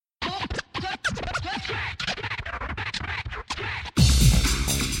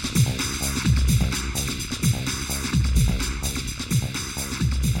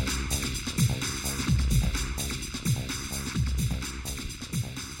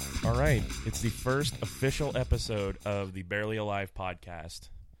All right. It's the first official episode of the Barely Alive podcast.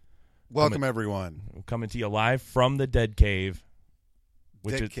 Welcome, everyone. Coming to you live from the Dead Cave.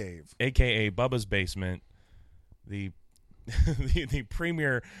 Dead Cave. A.K.A. Bubba's Basement. The the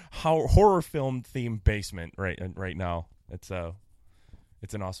premier horror film themed basement right now. It's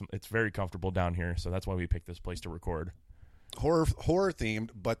an awesome. It's very comfortable down here, so that's why we picked this place to record. Horror themed,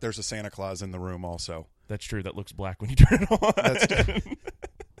 but there's a Santa Claus in the room also. That's true. That looks black when you turn it on.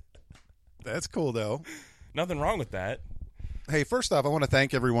 That's cool, though. Nothing wrong with that. Hey, first off, I want to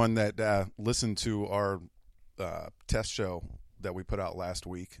thank everyone that listened to our test show that we put out last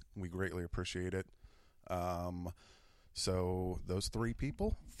week. We greatly appreciate it. So those 3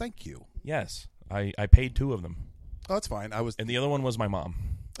 people, thank you. Yes, I paid 2 of them. Oh, that's fine. And the other one was my mom.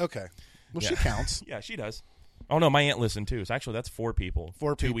 Okay. Well, yeah. She counts. Yeah, she does. Oh, no, my aunt listened, too. So actually, that's 4 people.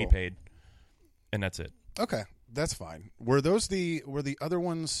 4 2 people. we paid, and that's it. Okay, that's fine. Were the other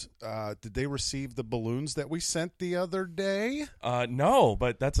ones, did they receive the balloons that we sent the other day? No,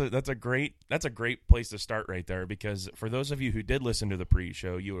 but that's a great place to start right there, because for those of you who did listen to the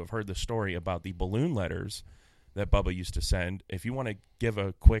pre-show, you would have heard the story about the balloon letters that Bubba used to send. If you want to give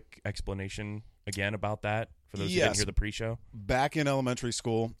a quick explanation again about that for those who didn't hear the pre-show. Back in elementary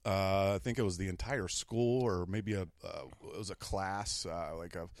school, I think it was the entire school, or maybe it was a class,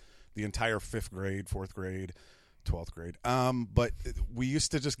 the entire 5th grade, 4th grade, 12th grade. But we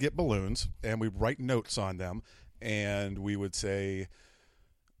used to just get balloons, and we'd write notes on them, and we would say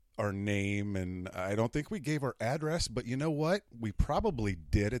our name, and I don't think we gave our address, but you know what? We probably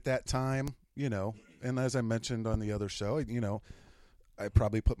did at that time, and as I mentioned on the other show, I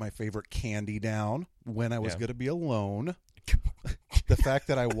probably put my favorite candy down when I was going to be alone. The fact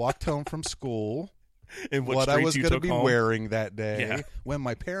that I walked home from school, and what I was going to be home? wearing that day, when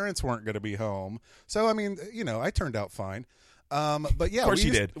my parents weren't going to be home. So, I mean, I turned out fine. But yeah, of course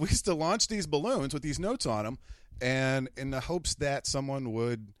you did. We used to launch these balloons with these notes on them, and in the hopes that someone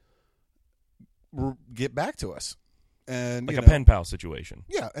would get back to us. And like a pen pal situation.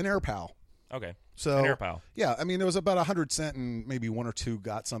 Yeah, an air pal. Okay. So, an air pal. Yeah, I mean, it was about 100 cents, and maybe 1 or 2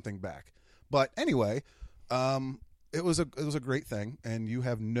 got something back. But anyway, it was a great thing, and you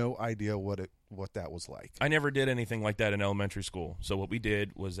have no idea what that was like. I never did anything like that in elementary school. So what we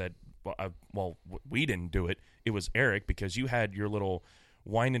did was that, we didn't do it. It was Eric, because you had your little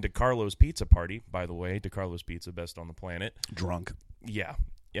wine and DeCarlo's pizza party. By the way, DeCarlo's Pizza, best on the planet. Drunk. Yeah.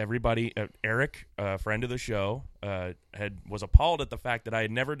 Everybody, Eric, a friend of the show, was appalled at the fact that I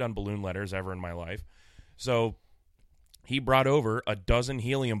had never done balloon letters ever in my life. So he brought over a dozen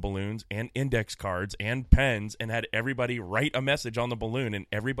helium balloons and index cards and pens and had everybody write a message on the balloon, and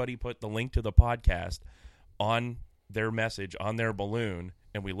everybody put the link to the podcast on their message on their balloon,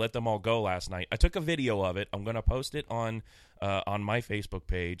 and we let them all go last night. I took a video of it. I'm going to post it on my Facebook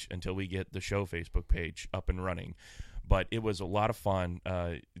page until we get the show Facebook page up and running. But it was a lot of fun.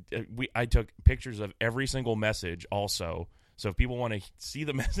 I took pictures of every single message also. So if people want to see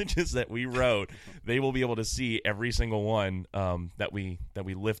the messages that we wrote, they will be able to see every single one that we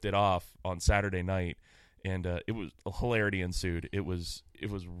lifted off on Saturday night. And it was hilarity ensued. It was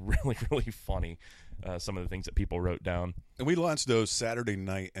really, really funny, some of the things that people wrote down. And we launched those Saturday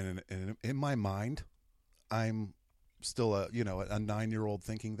night, and in my mind, I'm still a 9-year-old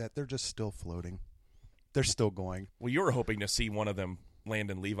thinking that they're just still floating. They're still going. Well, you were hoping to see one of them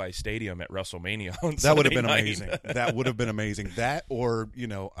land in Levi Stadium at WrestleMania on That would have Sunday been night. amazing. That would have been amazing. That, or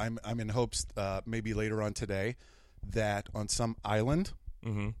I'm in hopes maybe later on today that on some island,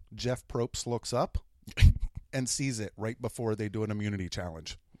 Jeff Probst looks up and sees it right before they do an immunity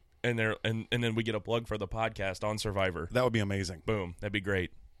challenge. And then we get a plug for the podcast on Survivor. That would be amazing. Boom. That'd be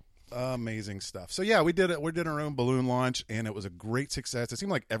great. Amazing stuff. So yeah, we did it. We did our own balloon launch, and it was a great success. It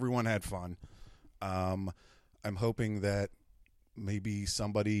seemed like everyone had fun. I'm hoping that maybe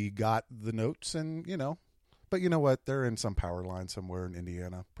somebody got the notes, and but you know what? They're in some power line somewhere in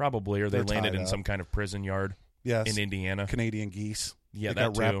Indiana. Probably, or they They're landed in tied up. some kind of prison yard. Yes, in Indiana. Canadian geese. Yeah, they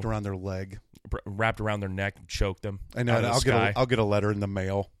that got wrapped too. around their leg. Wrapped around their neck, choked them. I know. out of the sky. I'll get a letter in the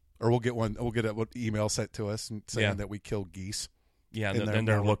mail, or we'll get one. We'll get an email sent to us saying that we killed geese. Yeah, And then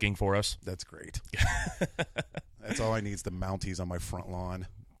they're looking for us. That's great. That's all I need is the Mounties on my front lawn.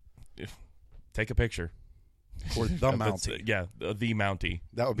 Take a picture. Or the Mountie. Yeah, the Mountie.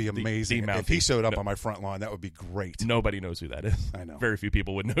 That would be amazing. The if he Mountie. showed up on my front lawn, that would be great. Nobody knows who that is. I know. Very few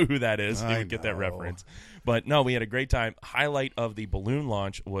people would know who that is. You would get that reference. But no, we had a great time. Highlight of the balloon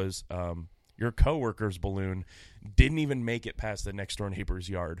launch was your coworker's balloon didn't even make it past the next door neighbor's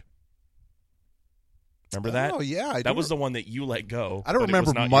yard. Remember that? Oh yeah, that was the one that you let go. I don't but it remember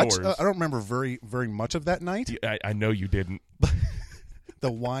was not much. yours. I don't remember very much of that night. I know you didn't.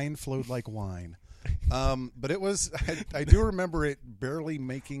 The wine flowed like wine. But it was, I do remember it barely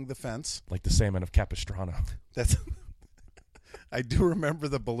making the fence. Like the salmon of Capistrano. That's. I do remember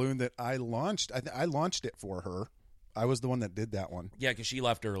the balloon that I launched. I launched it for her. I was the one that did that one. Yeah, because she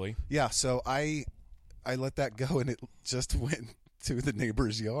left early. Yeah, so I let that go, and it just went to the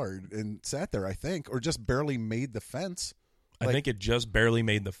neighbor's yard and sat there, I think, or just barely made the fence. I think it just barely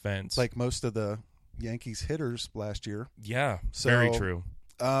made the fence. Like most of the Yankees hitters last year. Yeah, So, very true.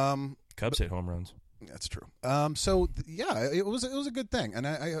 Um, Cubs hit home runs. That's true. Yeah, it was a good thing, and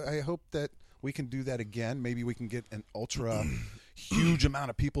I hope that we can do that again. Maybe we can get an ultra huge amount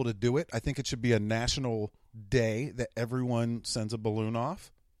of people to do it. I think it should be a national day that everyone sends a balloon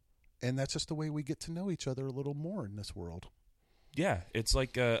off, and that's just the way we get to know each other a little more in this world. Yeah, it's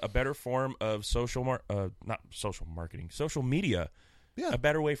like a better form of social media. Yeah, A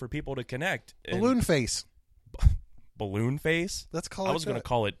better way for people to connect. balloon face. Balloon face? Let's call it. I was going to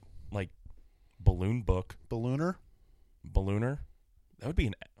call it like balloon book. Ballooner. Ballooner? That would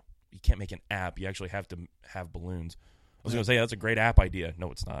be you can't make an app. You actually have to have balloons. I was going to say that's a great app idea.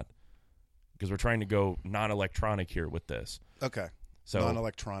 No, it's not. Because we're trying to go non-electronic here with this. Okay. So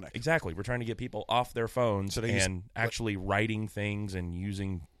non-electronic. Exactly. We're trying to get people off their phones and actually writing things and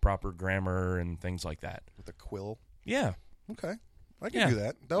using proper grammar and things like that. With a quill. Yeah. Okay. I can do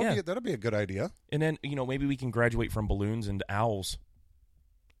that. That'll be a good idea. And then, maybe we can graduate from balloons into owls.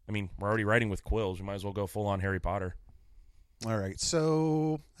 I mean, we're already writing with quills. We might as well go full on Harry Potter. All right.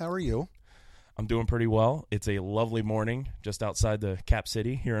 So, how are you? I'm doing pretty well. It's a lovely morning just outside the Cap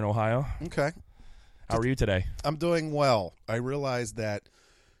City here in Ohio. Okay. How are you today? I'm doing well. I realized that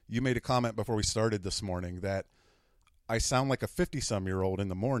you made a comment before we started this morning that I sound like a 50-some-year-old in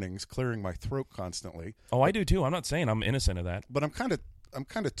the mornings, clearing my throat constantly. Oh, I do too. I'm not saying I'm innocent of that. But I'm kind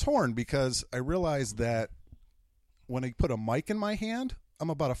of torn because I realized that when I put a mic in my hand, I'm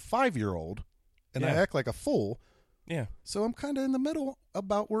about a 5-year-old, and I act like a fool. Yeah. So I'm kind of in the middle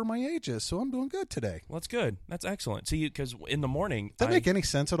about where my age is. So I'm doing good today. Well, that's good. That's excellent. See, because in the morning, Does that make any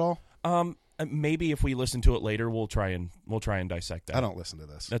sense at all? Maybe if we listen to it later, we'll try and dissect that. I don't listen to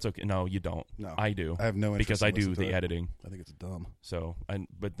this. That's okay. No, you don't. No, I do. I have no interest because in I do listening to the it. editing. I think it's dumb. So,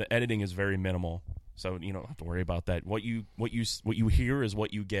 but the editing is very minimal. So you don't have to worry about that. What you hear is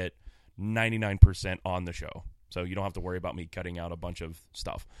what you get 99% on the show. So you don't have to worry about me cutting out a bunch of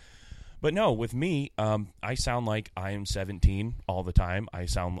stuff. But no, with me, I sound like I am 17 all the time. I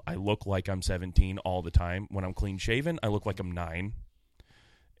look like I'm 17 all the time. When I'm clean shaven, I look like I'm 9.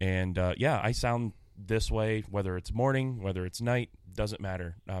 And I sound this way, whether it's morning, whether it's night, doesn't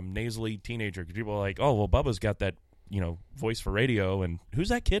matter. Nasally teenager. Because people are like, oh, well, Bubba's got that, voice for radio, and who's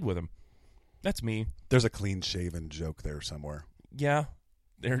that kid with him? That's me. There's a clean-shaven joke there somewhere. Yeah.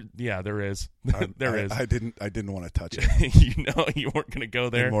 There is. There is. I didn't want to touch it. You weren't going to go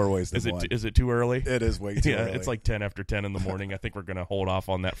there. In more ways than one. Is it too early? It is way too early. It's like 10 after 10 in the morning. I think we're going to hold off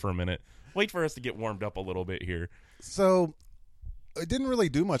on that for a minute. Wait for us to get warmed up a little bit here. So, I didn't really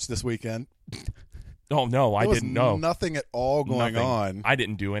do much this weekend. Oh, no, I didn't know. Nothing at all going on. I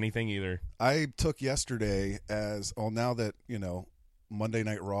didn't do anything either. I took yesterday as, now that, Monday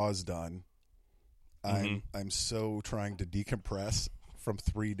Night Raw is done, I'm so trying to decompress from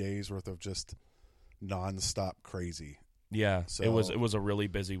 3 days worth of just nonstop crazy. Yeah, so, it was a really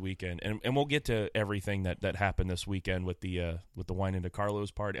busy weekend, and we'll get to everything that happened this weekend with the Wine into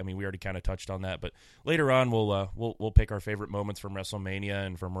Carlos part. I mean, we already kind of touched on that, but later on we'll pick our favorite moments from WrestleMania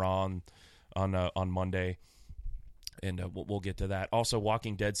and from Raw on Monday, and we'll get to that. Also,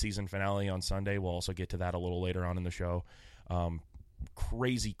 Walking Dead season finale on Sunday. We'll also get to that a little later on in the show.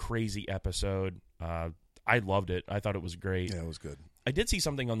 Crazy episode. I loved it. I thought it was great. Yeah, it was good. I did see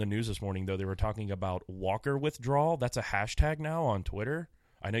something on the news this morning, though. They were talking about Walker withdrawal. That's a hashtag now on Twitter.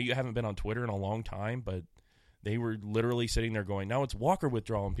 I know you haven't been on Twitter in a long time, but they were literally sitting there going, now it's Walker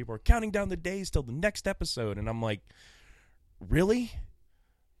withdrawal, and people are counting down the days till the next episode. And I'm like, really?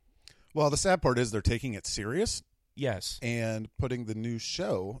 Well, the sad part is they're taking it serious. Yes. And putting the new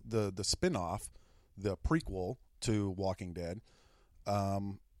show, the spin-off, the prequel to Walking Dead,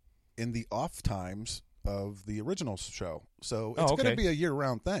 in the off times of the original show. So it's going to be a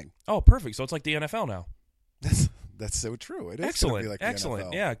year-round thing. Oh, perfect. So it's like the NFL now. That's so true. It is excellent. Be like the excellent.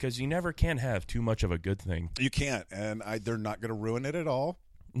 NFL. Yeah, because you never can have too much of a good thing. You can't, and they're not going to ruin it at all.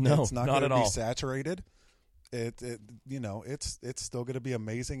 No, it's not at going to all. be saturated. It's still going to be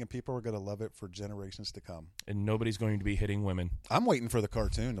amazing, and people are going to love it for generations to come. And nobody's going to be hitting women. I'm waiting for the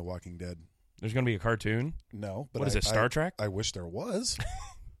cartoon, The Walking Dead. There's going to be a cartoon? No, but what is it? Star Trek? I wish there was.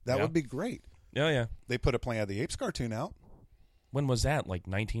 That would be great. Oh, yeah. They put a Planet of the Apes cartoon out. When was that? Like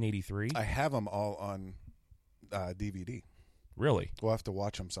 1983? I have them all on DVD. Really? We'll have to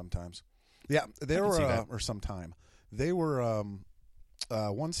watch them sometimes. Yeah, they I can see were that. or sometime. They were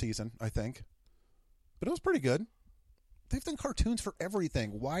one season, I think, but it was pretty good. They've done cartoons for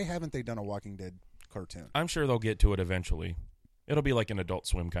everything. Why haven't they done a Walking Dead cartoon? I'm sure they'll get to it eventually. It'll be like an Adult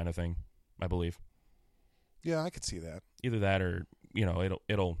Swim kind of thing, I believe. Yeah, I could see that. Either that or, you know,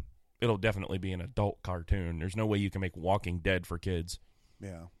 it'll definitely be an adult cartoon. There's no way you can make Walking Dead for kids,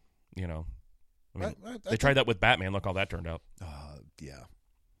 Yeah. you know. I mean, I they tried that with Batman. Look how that turned out. Yeah,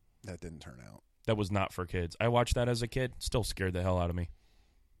 that didn't turn out. That was not for kids. I watched that as a kid. Still scared the hell out of me.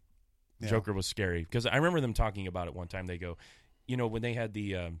 Yeah. Joker was scary because I remember them talking about it one time. They go, you know, when they had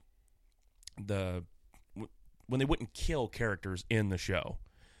when they wouldn't kill characters in the show,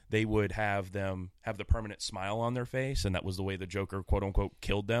 they would have them have the permanent smile on their face, and that was the way the Joker, quote unquote,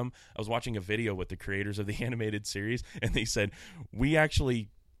 killed them. I was watching a video with the creators of the animated series, and they said, we actually,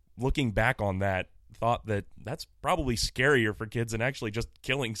 looking back on that, thought that that's probably scarier for kids than actually just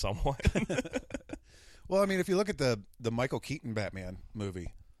killing someone. Well, I mean, if you look at the Michael Keaton Batman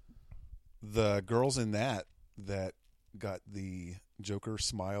movie, the girls in that got the Joker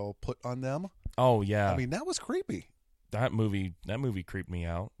smile put on them. Oh yeah, I mean, that was creepy. that movie creeped me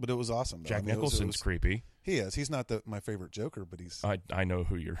out. But it was awesome. Though. Jack I mean, Nicholson's creepy. He is. He's not my favorite Joker, but he's. I know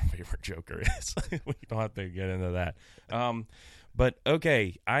who your favorite Joker is. We don't have to get into that. But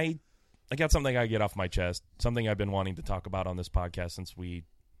okay, I got something I get off my chest. Something I've been wanting to talk about on this podcast since we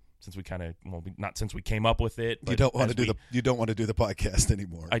kind of not since we came up with it. But you don't want to do the podcast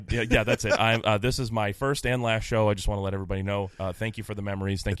anymore. Yeah, that's it. This is my first and last show. I just want to let everybody know. Thank you for the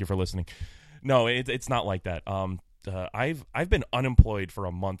memories. Thank you for listening. No, it's not like that. I've been unemployed for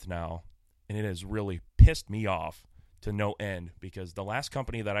a month now, and it has really pissed me off to no end because the last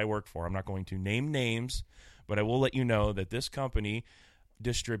company that I worked for, I'm not going to name names, but I will let you know that this company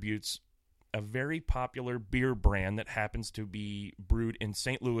distributes a very popular beer brand that happens to be brewed in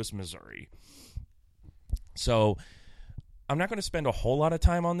St. Louis, Missouri. So I'm not going to spend a whole lot of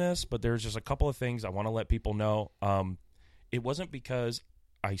time on this, but there's just a couple of things I want to let people know. It wasn't because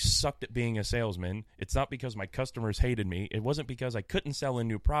I sucked at being a salesman. It's not because my customers hated me. It wasn't because I couldn't sell in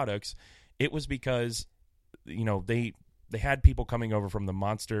new products. It was because, you know, they had people coming over from the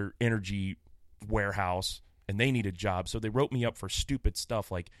Monster Energy warehouse and they needed jobs. So they wrote me up for stupid stuff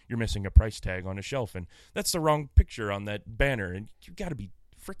like you're missing a price tag on a shelf and that's the wrong picture on that banner. And you got to be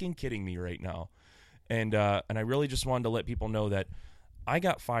freaking kidding me right now. And I really just wanted to let people know that I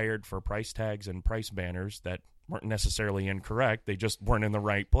got fired for price tags and price banners that weren't necessarily incorrect. They just weren't in the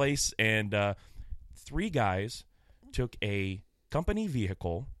right place. And 3 guys took a company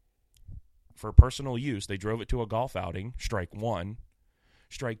vehicle for personal use. They drove it to a golf outing. Strike 1.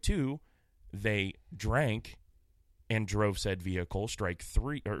 Strike 2, they drank and drove said vehicle. Strike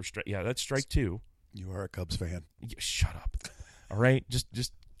 3, that's strike 2. You are a Cubs fan. Shut up. All right, just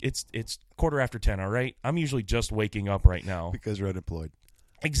it's 10:15. All right, I'm usually just waking up right now Because you're unemployed.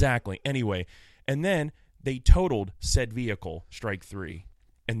 Exactly. Anyway, and then they totaled said vehicle. Strike 3,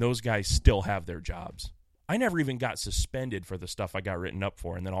 and those guys still have their jobs. I never even got suspended for the stuff I got written up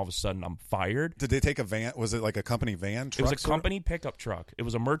for, and then all of a sudden I'm fired. Did they take a van? Was it like a company van truck? It was a company pickup truck. It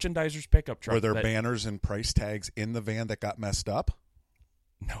was a merchandiser's pickup truck. Were there banners and price tags in the van that got messed up?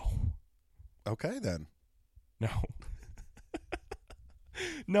 No. Okay, then. No.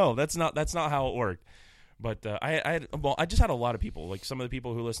 No, that's not how it worked. But I just had a lot of people, like some of the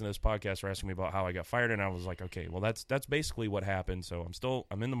people who listen to this podcast were asking me about how I got fired, and I was like, okay, well that's basically what happened. So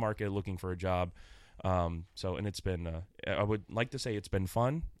I'm in the market looking for a job. And it's been I would like to say it's been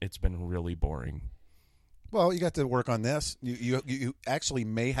fun. It's been really boring. Well, you got to work on this. You actually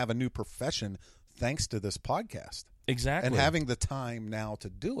may have a new profession thanks to this podcast. Exactly. And having the time now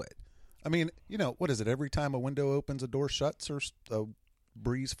to do it. I mean, what is it? Every time a window opens, a door shuts, or a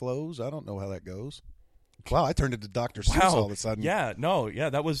breeze flows? I don't know how that goes. Wow, I turned into Dr. Seuss all of a sudden. Yeah, no,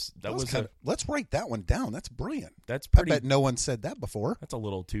 yeah, that was let's write that one down. That's brilliant. That's pretty. I bet no one said that before. That's a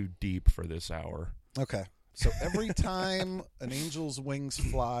little too deep for this hour. Okay. So every time an angel's wings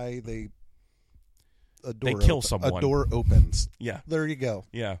fly, they kill someone. A door opens. Yeah. There you go.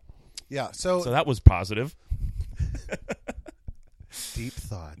 Yeah. Yeah. So that was positive. Deep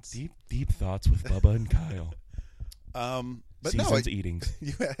thoughts. Deep thoughts with Bubba and Kyle. But Season's eatings.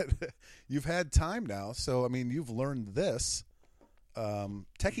 You've had time now, so I mean, you've learned this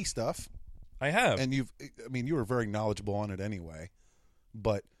techie stuff. I have, and you were very knowledgeable on it anyway,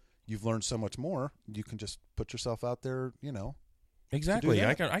 but you've learned so much more. You can just put yourself out there, Exactly.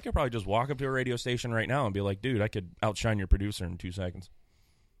 I could probably just walk up to a radio station right now and be like, dude, I could outshine your producer in 2 seconds.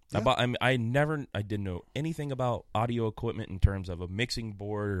 Yeah. I didn't know anything about audio equipment in terms of a mixing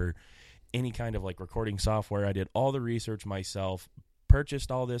board or any kind of like recording software. I did all the research myself,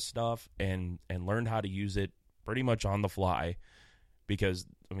 purchased all this stuff, and learned how to use it pretty much on the fly. Because,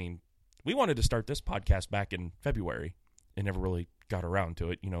 I mean, we wanted to start this podcast back in February and never really got around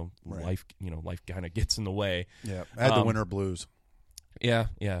to it. Right. Life kind of gets in the way. Yeah, I had the winter blues. Yeah.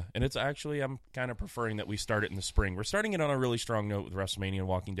 And it's actually, I'm kind of preferring that we start it in the spring. We're starting it on a really strong note with WrestleMania and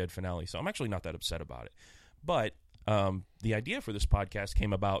Walking Dead finale, so I'm actually not that upset about it. But the idea for this podcast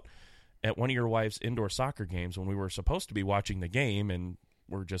came about at one of your wife's indoor soccer games when we were supposed to be watching the game, and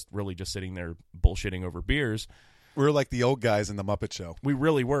we're just sitting there bullshitting over beers. We were like the old guys in the Muppet Show. We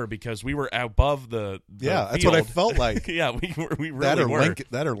really were, because we were above the that's field. what I felt like. Yeah, we really were. That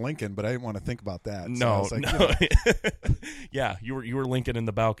or Lincoln, but I didn't want to think about that. No, so I was like, no. Yeah, you were Lincoln in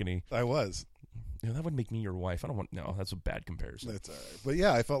the balcony. I was. Yeah, that would make me your wife. I don't want. No, that's a bad comparison. That's all right. But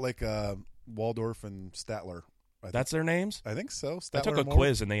yeah, I felt like Waldorf and Statler. That's their names? I think so. Statler I took a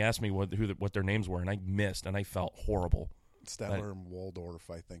quiz and they asked me what their names were, and I missed, and I felt horrible. Statler and Waldorf,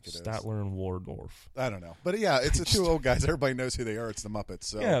 I think it is. Statler and Waldorf. I don't know. But yeah, it's the two old guys. Everybody knows who they are. It's the Muppets.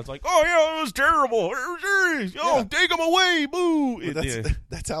 So. Yeah, it's like, oh, yeah, it was terrible. It was serious. Oh, take them away. Boo.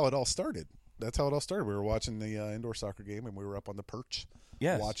 That's how it all started. We were watching the indoor soccer game, and we were up on the perch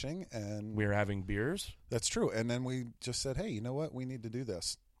watching. And we were having beers. That's true. And then we just said, hey, you know what? We need to do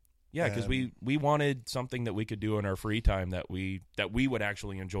this. Yeah, because we wanted something that we could do in our free time that we would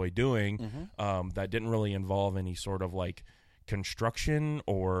actually enjoy doing, that didn't really involve any sort of like construction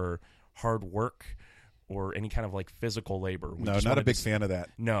or hard work or any kind of like physical labor. No, not a big fan of that.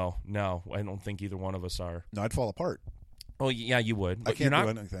 No, I don't think either one of us are. No, I'd fall apart. Oh yeah, you would. But I can't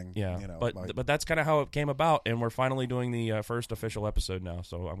do anything. Yeah, but that's kind of how it came about, and we're finally doing the first official episode now,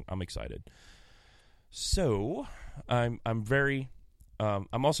 so I'm excited. So I'm very.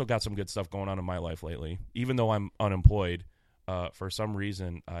 I'm also got some good stuff going on in my life lately. Even though I'm unemployed, for some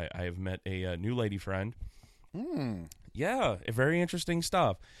reason, I have met a new lady friend. Yeah, very interesting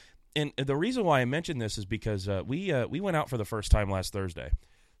stuff. And the reason why I mentioned this is because we went out for the first time last Thursday,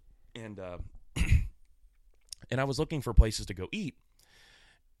 and and I was looking for places to go eat,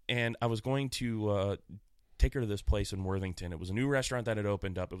 and I was going to take her to this place in Worthington. It was a new restaurant that had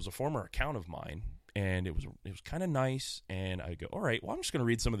opened up. It was a former account of mine. And it was kind of nice, and I go, all right, well, I'm just going to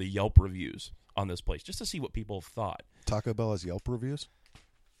read some of the Yelp reviews on this place just to see what people have thought. Taco Bell has Yelp reviews?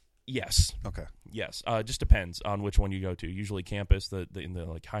 Yes. Okay. Yes. Just depends on which one you go to. Usually Campus, in the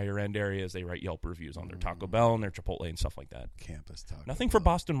like higher end areas, they write Yelp reviews on their Taco Bell and their Chipotle and stuff like that. Campus Taco Nothing Bell. for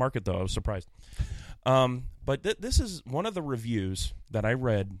Boston Market, though. I was surprised. But this is one of the reviews that I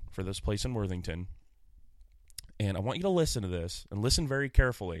read for this place in Worthington. And I want you to listen to this and listen very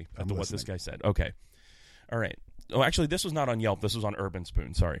carefully to what this guy said. Okay. All right. Oh, actually, this was not on Yelp. This was on Urban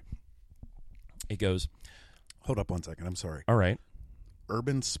Spoon. Sorry. It goes. Hold up 1 second. I'm sorry. All right.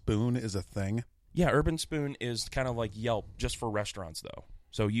 Urban Spoon is a thing? Yeah, Urban Spoon is kind of like Yelp just for restaurants, though.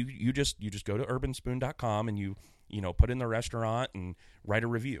 So you just go to urbanspoon.com and you put in the restaurant and write a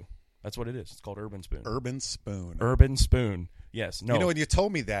review. That's what it is. It's called Urban Spoon. Urban Spoon. Urban Spoon. Yes. No. When you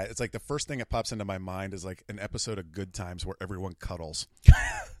told me that, it's like the first thing that pops into my mind is like an episode of Good Times where everyone cuddles.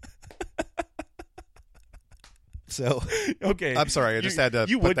 So, okay. I'm sorry. I just had to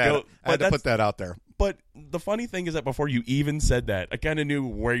put that out there. But the funny thing is that before you even said that, I kind of knew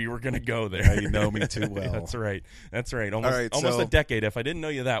where you were going to go there. Yeah, you know me too well. That's right. Almost a decade. If I didn't know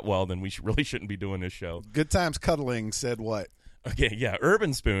you that well, then we really shouldn't be doing this show. Good Times Cuddling said what? Okay, yeah.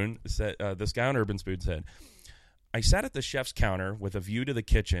 Urban Spoon said, this guy on Urban Spoon said, I sat at the chef's counter with a view to the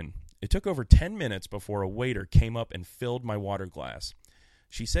kitchen. It took over 10 minutes before a waiter came up and filled my water glass.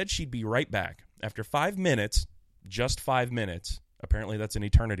 She said she'd be right back. After 5 minutes, just 5 minutes, apparently that's an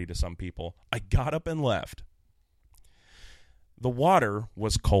eternity to some people, I got up and left. The water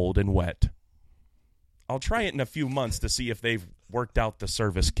was cold and wet. I'll try it in a few months to see if they've worked out the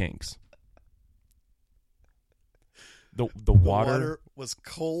service kinks. The water was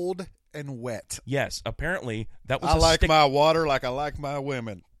cold and wet. Yes, apparently that was I like my water like I like my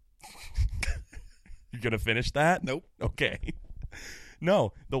women. You gonna finish that? Nope. Okay.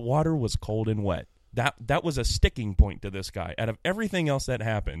 No, the water was cold and wet. That was a sticking point to this guy. Out of everything else that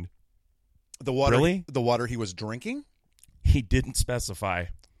happened, the water, really? The water he was drinking, he didn't specify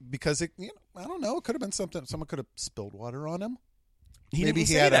because I don't know. It could have been something. Someone could have spilled water on him. Maybe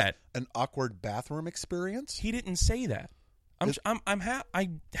he had an awkward bathroom experience. He didn't say that. I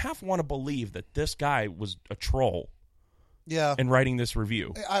half want to believe that this guy was a troll. Yeah. In writing this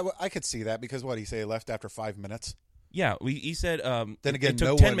review, I could see that because what he say he left after 5 minutes. Yeah, he said. Then again, it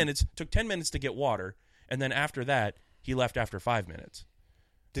took 10 minutes. Took 10 minutes to get water, and then after that, he left after 5 minutes.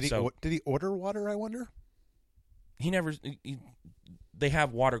 Did he order water? I wonder. He never. they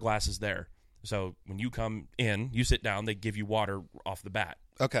have water glasses there. So when you come in, you sit down, they give you water off the bat.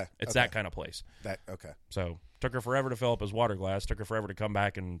 Okay. It's that kind of place. Okay. So took her forever to fill up his water glass. Took her forever to come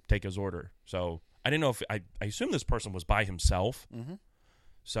back and take his order. So I didn't know if I assume this person was by himself. Mm-hmm.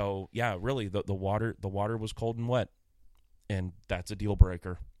 So yeah, really the water was cold and wet, and that's a deal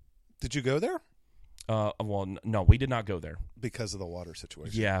breaker. Did you go there? Well, no, we did not go there Because of the water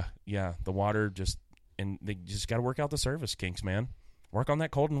situation. Yeah. The water and they just got to work out the service kinks, man. Work on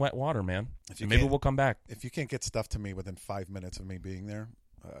that cold and wet water, man. And maybe we'll come back. If you can't get stuff to me within 5 minutes of me being there,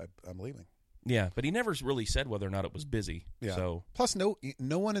 I'm leaving. Yeah, but he never really said whether or not it was busy. Yeah. So plus, no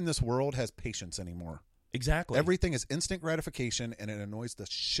one in this world has patience anymore. Exactly. Everything is instant gratification, and it annoys the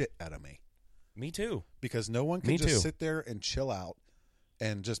shit out of me. Me too. Because no one can just sit there and chill out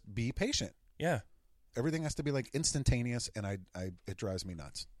and just be patient. Yeah. Everything has to be like instantaneous, and it drives me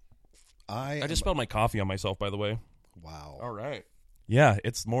nuts. I just spilled my coffee on myself, by the way. Wow. All right. Yeah,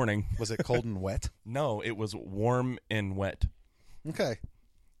 it's morning. Was it cold and wet? No, it was warm and wet. Okay.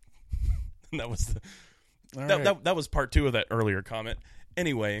 That was that was part 2 of that earlier comment.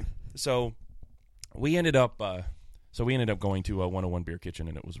 Anyway, so we ended up going to a 101 Beer Kitchen,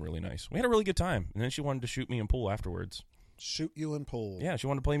 and it was really nice. We had a really good time, and then she wanted to shoot me in pool afterwards. Shoot you in pool. Yeah, she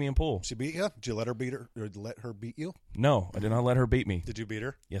wanted to play me in pool. She beat you? Did you let her beat you? No, I did not let her beat me. Did you beat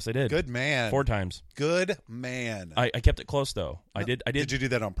her? Yes, I did. Good man. 4 times. Good man. I kept it close though. I did. Did you do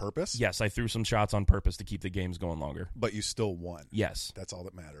that on purpose? Yes, I threw some shots on purpose to keep the games going longer. But you still won. Yes. That's all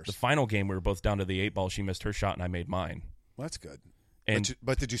that matters. The final game, we were both down to the 8 ball. She missed her shot, and I made mine. Well, that's good. And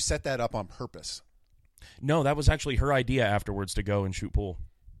but did you set that up on purpose? No, that was actually her idea afterwards to go and shoot pool.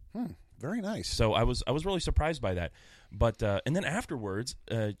 Very nice. So I was really surprised by that. But and then afterwards,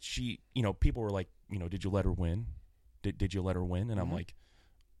 she, people were like, did you let her win? Did you let her win? And I'm like,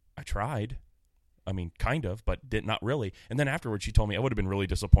 I tried. I mean, kind of, but not really. And then afterwards, she told me I would have been really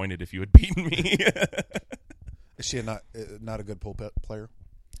disappointed if you had beaten me. Is she not a good pool player?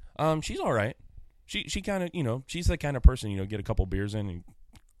 She's all right. She kind of, she's the kind of person, get a couple beers in,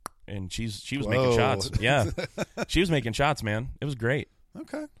 and she was making shots. Yeah, she was making shots, man. It was great.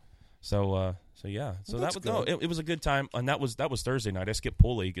 Okay. So yeah. So well, that was it was a good time, and that was Thursday night. I skipped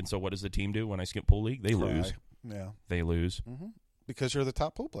pool league, and so what does the team do when I skip pool league? They lose. Yeah, they lose because you're the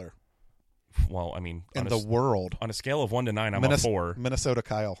top pool player. Well, I mean, in the world, on a scale of 1 to 9, I'm a 4. Minnesota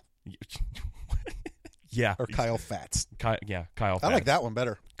Kyle. Yeah, or Kyle Fats. Kyle Fats. I like that one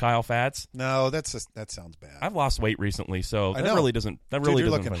better. Kyle Fats. No, that sounds bad. I've lost weight recently, so that really doesn't. That really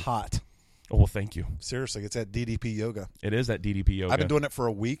doesn't. You're looking hot. Oh, well, thank you. Seriously, it's at DDP Yoga. It is at DDP Yoga. I've been doing it for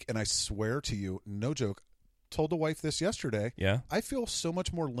a week, and I swear to you, no joke, told the wife this yesterday. Yeah. I feel so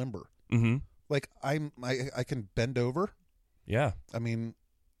much more limber. Mm-hmm. Like I can bend over. Yeah. I mean,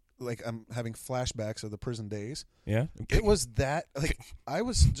 like I'm having flashbacks of the prison days. Yeah. It was that, like, I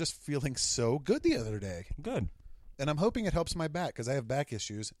was just feeling so good the other day. Good. And I'm hoping it helps my back because I have back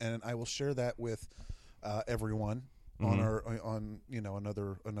issues, and I will share that with everyone. On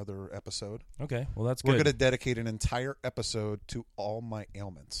another episode. Okay, well that's good. We're going to dedicate an entire episode to all my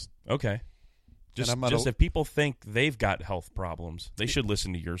ailments. Okay, just if people think they've got health problems, they should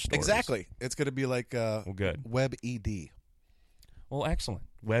listen to your stories. Exactly, it's going to be like good Web ED. Well, excellent.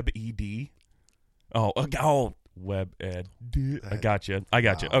 Web ED. Oh, Web Ed. I got you.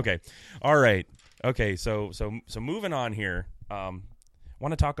 Okay, all right. Okay, so moving on here.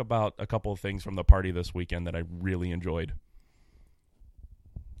 Want to talk about a couple of things from the party this weekend that I really enjoyed.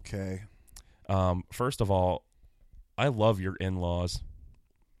 Okay. First of all, I love your in-laws.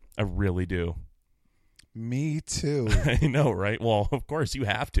 I really do. Me too. I know, right? Well, of course you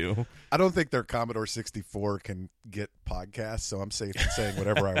have to. I don't think their Commodore 64 can get podcasts, so I'm safe in saying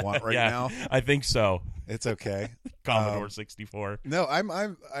whatever I want now. I think so. It's okay. Commodore 64. No,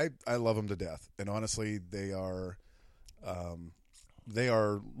 I love them to death, and honestly, they are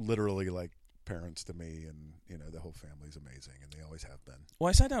literally like parents to me, and the whole family's amazing, and they always have been. Well,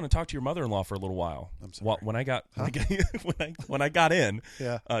 I sat down and talked to your mother-in-law for a little while. I'm sorry. When I got when I got in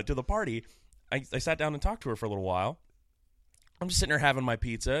to the party, I sat down and talked to her for a little while. I'm just sitting there having my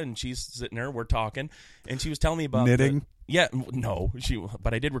pizza, and she's sitting there. We're talking, and she was telling me about knitting.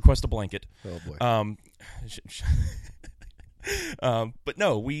 But I did request a blanket. Oh boy. But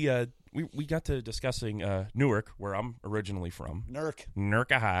no, we got to discussing Newark, where I'm originally from. Newark,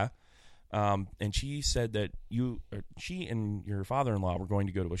 Ohio. And she said that she and your father-in-law were going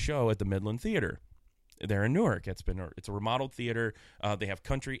to go to a show at the Midland Theater there in Newark. It's a remodeled theater. They have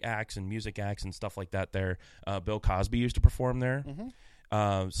country acts and music acts and stuff like that there. Bill Cosby used to perform there.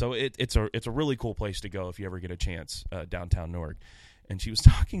 Mm-hmm. So it's a really cool place to go if you ever get a chance, downtown Newark. and she was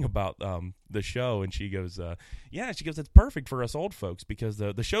talking about the show, and she goes, it's perfect for us old folks because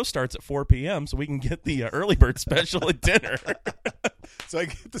the show starts at 4 p.m. so we can get the early bird special at dinner. So I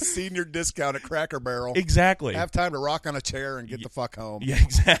get the senior discount at Cracker Barrel. Exactly. Have time to rock on a chair and get the fuck home. Yeah,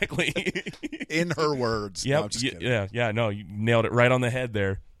 exactly. In her words. Yep. No, I'm just kidding. Yeah. No, you nailed it right on the head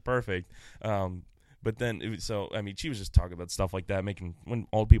there. Perfect. But then, she was just talking about stuff like that, when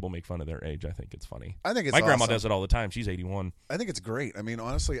old people make fun of their age. I think it's funny. I think it's my grandma awesome. does it all the time. She's 81. I think it's great. I mean,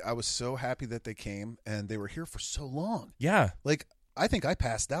 honestly, I was so happy that they came and they were here for so long. Yeah. Like, I think I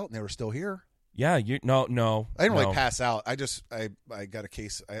passed out and they were still here. Yeah. No. I didn't really pass out. I got a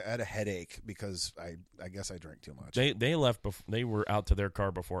case. I had a headache because I guess I drank too much. They left. They were out to their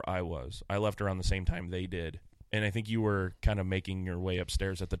car before I was. I left around the same time they did. And I think you were kind of making your way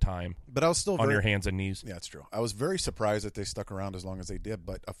upstairs at the time. But I was still on your hands and knees. Yeah, it's true. I was very surprised that they stuck around as long as they did.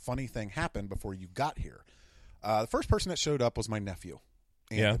 But a funny thing happened before you got here. The first person that showed up was my nephew,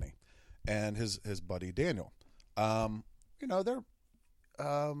 Anthony, and his buddy Daniel. They're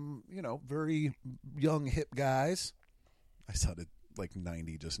very young, hip guys. I sounded like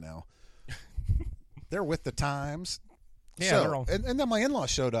 90 just now. They're with the times. Yeah, they're all... and then my in-law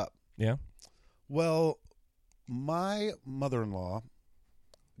showed up. Yeah. Well, my mother-in-law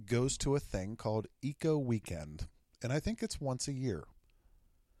goes to a thing called Eco Weekend, and I think it's once a year.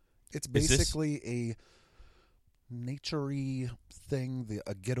 It's basically a nature-y thing,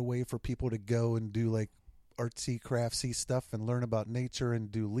 a getaway for people to go and do like artsy, craftsy stuff and learn about nature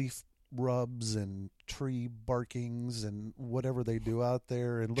and do leaf rubs and tree barkings and whatever they do out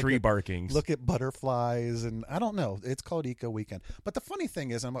there and look at butterflies, and I don't know. It's called Eco Weekend. But the funny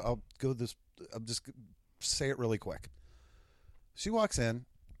thing is, I'll just say it really quick. She walks in,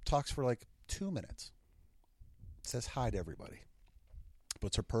 talks for like 2 minutes, says hi to everybody,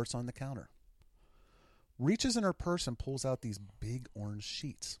 puts her purse on the counter, reaches in her purse and pulls out these big orange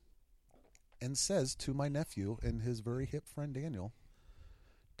sheets and says to my nephew and his very hip friend Daniel,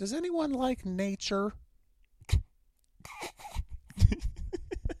 "Does anyone like nature?"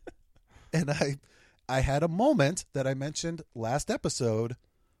 And I had a moment that I mentioned last episode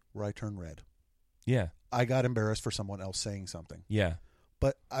where I turned red. Yeah. I got embarrassed for someone else saying something. Yeah.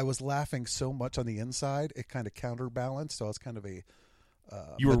 But I was laughing so much on the inside, it kind of counterbalanced. So I was kind of a...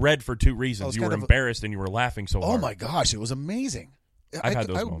 you were red for two reasons. You were embarrassed and you were laughing so hard. Oh, my gosh. It was amazing. I've had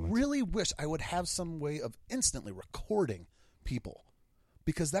those moments. I really wish I would have some way of instantly recording people,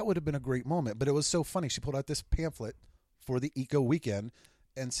 because that would have been a great moment. But it was so funny. She pulled out this pamphlet for the Eco Weekend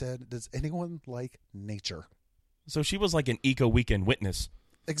and said, "Does anyone like nature?" So she was like an Eco Weekend witness.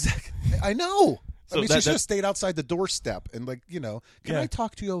 Exactly. I know. So she should have stayed outside the doorstep and can I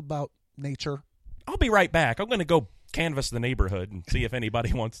talk to you about nature? I'll be right back. I'm going to go canvass the neighborhood and see if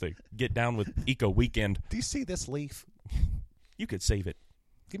anybody wants to get down with Eco Weekend. Do you see this leaf? You could save it.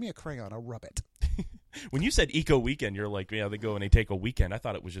 Give me a crayon. I'll rub it. When you said Eco Weekend, you're like, yeah, they go and they take a weekend. I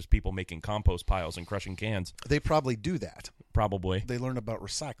thought it was just people making compost piles and crushing cans. They probably do that. Probably. They learn about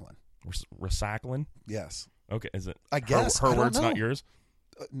recycling. Recycling? Yes. Okay. Is it? I guess. Her words, not yours?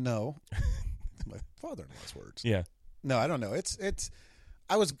 No. It's my father-in-law's words. Yeah. No, I don't know.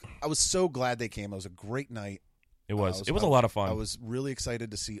 I was so glad they came. It was a great night. It was. It was a lot of fun. I was really excited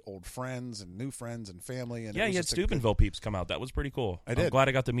to see old friends and new friends and family. And yeah, you had Steubenville peeps come out. That was pretty cool. I did. I'm glad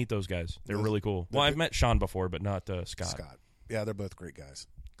I got to meet those guys. They were really cool. Well, I've met Sean before, but not Scott. Yeah, they're both great guys.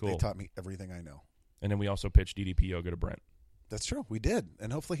 Cool. They taught me everything I know. And then we also pitched DDP Yoga to Brent. That's true. We did,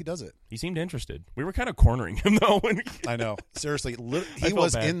 and hopefully he does it. He seemed interested. We were kind of cornering him, though. I know. Seriously, he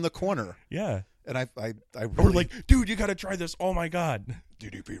was in the corner. Yeah. And I really... We're like, dude, you got to try this. Oh, my God.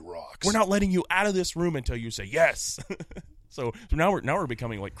 DDP rocks. We're not letting you out of this room until you say yes. So now we're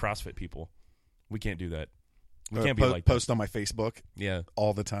becoming like CrossFit people. We can't do that. We can't be like post on my Facebook. Yeah,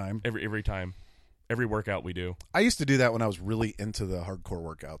 all the time. Every time, every workout we do. I used to do that when I was really into the hardcore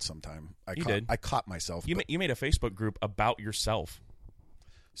workouts. Sometime I caught myself. You made a Facebook group about yourself.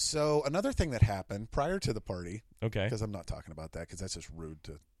 So another thing that happened prior to the party. Okay. Because I'm not talking about that because that's just rude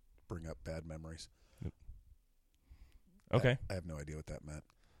to bring up bad memories. Okay. I have no idea what that meant.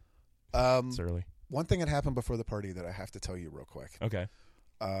 It's early. One thing that happened before the party that I have to tell you real quick. Okay.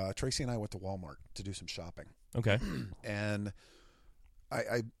 Tracy and I went to Walmart to do some shopping. Okay. And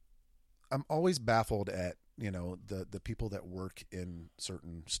I'm always baffled at, the people that work in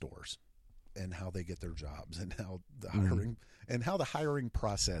certain stores and how they get their jobs and how the hiring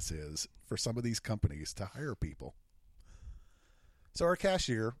process is for some of these companies to hire people. So our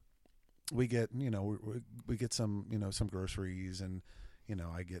cashier, we get, we get some, some groceries and,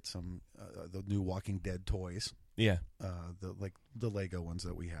 I get some the new Walking Dead toys. Yeah. The Lego ones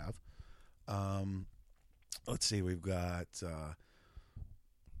that we have. Let's see, we've got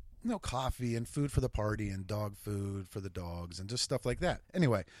coffee and food for the party and dog food for the dogs and just stuff like that.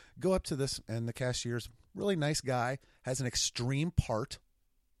 Anyway, go up to this, and the cashier's really nice guy, has an extreme part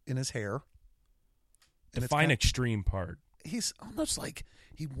in his hair. And Define extreme part. He's almost like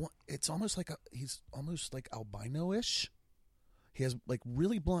he's almost like albino-ish. He has like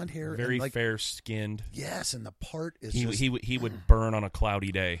really blonde hair, Very and like, fair skinned. Yes, and the part is he would burn on a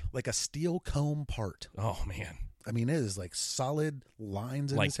cloudy day. like a steel comb part. Oh man. I mean, it is like solid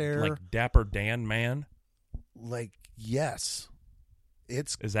lines in Like his hair. like Dapper Dan man. Like, yes.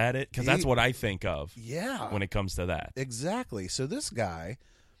 Is that it? Because that's what I think of. Yeah. When it comes to that. Exactly. So this guy,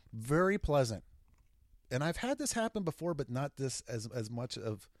 very pleasant. And I've had this happen before, but not this as much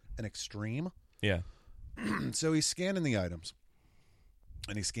of an extreme. Yeah. So he's scanning the items.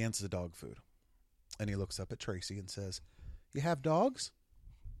 And he scans the dog food. And he looks up at Tracy and says, "You have dogs?"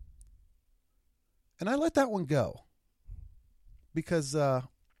 And I let that one go. Because Mr.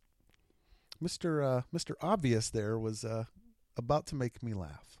 Obvious there was about to make me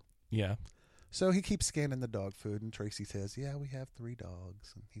laugh. Yeah. So he keeps scanning the dog food, and Tracy says, "Yeah, we have 3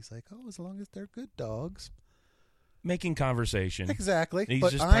 dogs." And he's like, "Oh, as long as they're good dogs." Making conversation. Exactly. He's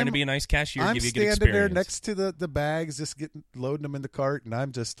but just trying to be a nice cashier, I'm give you a good experience. standing there next to the bags, just loading them in the cart, and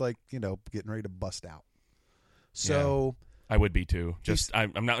I'm just like, getting ready to bust out. So I would be too. Just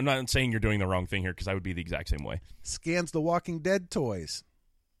I'm not saying you're doing the wrong thing here, because I would be the exact same way. scans the Walking Dead toys.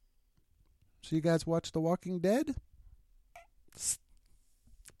 So you guys watch The Walking Dead?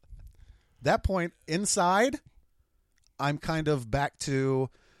 That point, inside, I'm kind of back to,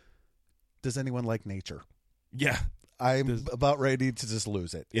 does anyone like nature? Yeah. I'm about ready to just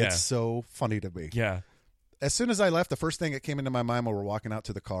lose it. Yeah. It's so funny to me. Yeah. As soon as I left, the first thing that came into my mind when we were walking out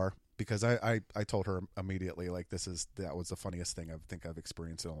to the car, because I told her immediately, like, that was the funniest thing I think I've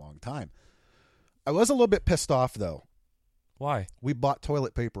experienced in a long time. I was a little bit pissed off, though. Why? We bought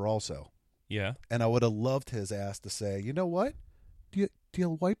toilet paper also. Yeah. And I would have loved his ass to say, "You know what? Do you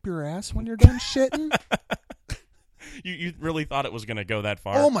wipe your ass when you're done shitting?" You really thought it was going to go that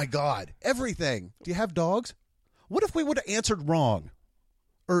far? Oh, my God. Everything. Do you have dogs? What if we would have answered wrong?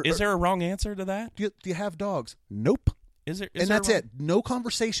 Is there a wrong answer to that? Do you have dogs? Nope. Is there? And that's it. No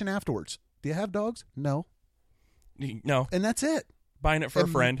conversation afterwards. Do you have dogs? No. No. And that's it. Buying it for a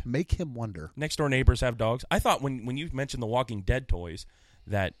friend. Make him wonder. Next door neighbors have dogs. I thought when you mentioned the Walking Dead toys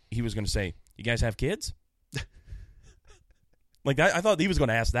that he was going to say, "You guys have kids?" Like that, I thought he was going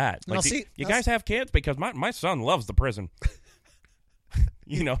to ask that. Like, you guys have kids? Because my son loves the prison.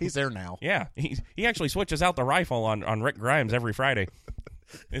 He's there now. Yeah, he actually switches out the rifle on Rick Grimes every Friday.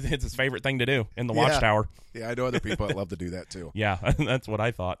 It's his favorite thing to do in the Watchtower. Yeah, I know other people that love to do that too. Yeah, that's what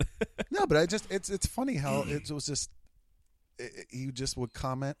I thought. No, but it's funny how it was just he just would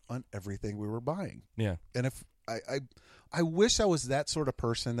comment on everything we were buying. Yeah, and if I wish I was that sort of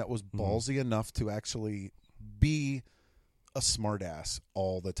person that was ballsy enough to actually be a smartass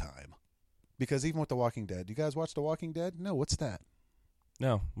all the time. Because even with The Walking Dead, you guys watch The Walking Dead? No, what's that?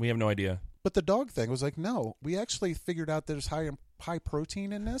 No, we have no idea. But the dog thing was like, no, we actually figured out there's high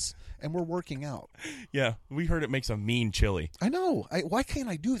protein in this, and we're working out. Yeah, we heard it makes a mean chili. I know. Why can't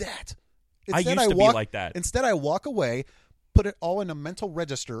I do that? Instead, I used to be like that. Instead, I walk away, put it all in a mental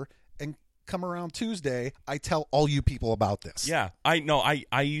register, and come around Tuesday, I tell all you people about this. Yeah,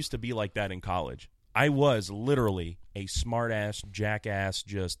 I used to be like that in college. I was literally a smart-ass, jackass,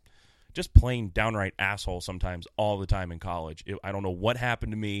 just plain downright asshole sometimes all the time in college. I don't know what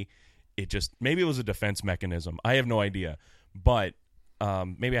happened to me. Maybe it was a defense mechanism. I have no idea. But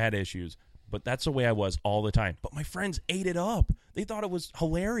maybe I had issues. But that's the way I was all the time. But my friends ate it up. They thought it was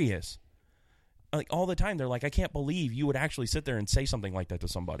hilarious. Like all the time. They're like, "I can't believe you would actually sit there and say something like that to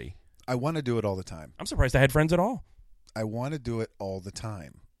somebody." I want to do it all the time. I'm surprised I had friends at all. I want to do it all the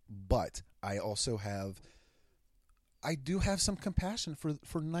time. But I also I do have some compassion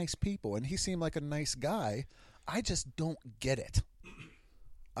for nice people, and he seemed like a nice guy. I just don't get it.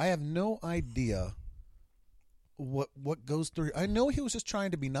 I have no idea what goes through. I know he was just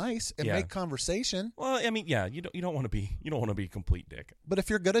trying to be nice and make conversation. Well, I mean, yeah, you don't want to be a complete dick. But if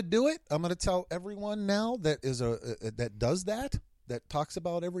you're gonna do it, I'm gonna tell everyone now that that does that talks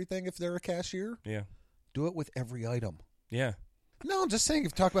about everything. If they're a cashier, yeah, do it with every item. Yeah. No, I'm just saying,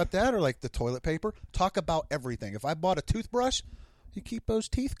 if you talk about that or like the toilet paper, talk about everything. If I bought a toothbrush, you keep those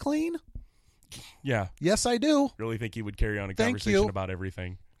teeth clean? Yeah. Yes, I do. Really think he would carry on a conversation about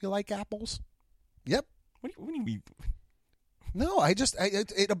everything. You like apples? Yep. What do you mean? No,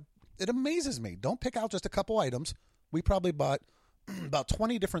 it amazes me. Don't pick out just a couple items. We probably bought about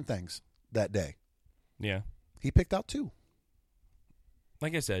 20 different things that day. Yeah. He picked out 2.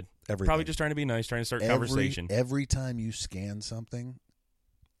 Like I said, everything. Probably just trying to be nice, trying to start conversation. Every time you scan something,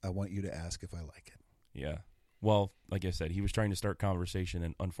 I want you to ask if I like it. Yeah. Well, like I said, he was trying to start conversation,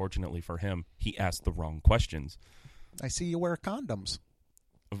 and unfortunately for him, he asked the wrong questions. I see you wear condoms.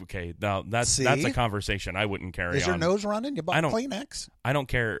 Okay, now that's See? a conversation I wouldn't carry on. Is your nose running? You bought Kleenex? I don't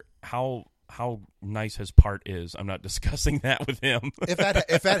care how nice his part is. I'm not discussing that with him. If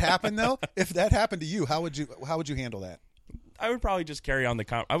that happened though, if that happened to you, how would you handle that? I would probably just carry on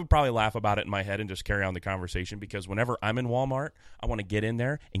I would probably laugh about it in my head and just carry on the conversation, because whenever I'm in Walmart, I want to get in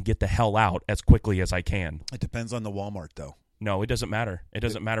there and get the hell out as quickly as I can. It depends on the Walmart, though. No, it doesn't matter. It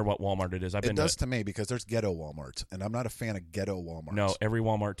doesn't matter what Walmart it is. It does to me, because there's ghetto Walmarts, and I'm not a fan of ghetto Walmarts. No, every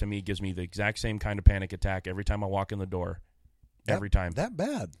Walmart to me gives me the exact same kind of panic attack every time I walk in the door. Every time. That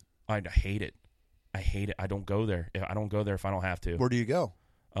bad? I hate it. I hate it. I don't go there. I don't go there if I don't have to. Where do you go?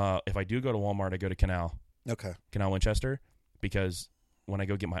 If I do go to Walmart, I go to Canal. Okay. Canal Winchester, because when I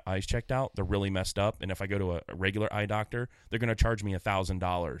go get my eyes checked out, they're really messed up. And if I go to a regular eye doctor, they're going to charge me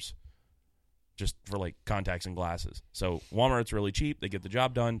 $1,000 just for like contacts and glasses. So Walmart's really cheap. They get the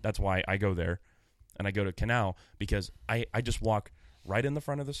job done. That's why I go there. And I go to Canal because I just walk right in the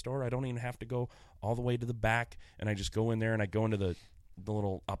front of the store. I don't even have to go all the way to the back. And I just go in there and I go into the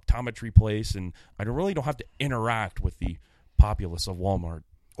little optometry place. And I really don't have to interact with the populace of Walmart.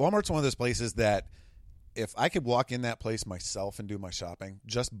 Walmart's one of those places that if I could walk in that place myself and do my shopping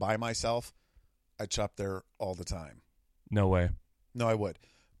just by myself, I'd shop there all the time. No way. No, I would.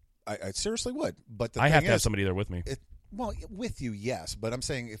 I seriously would. But I have to have somebody there with me. Well, with you, yes. But I'm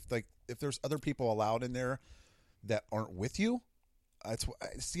saying if there's other people allowed in there that aren't with you,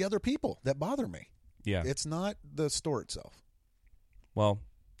 it's the other people that bother me. Yeah. It's not the store itself. Well,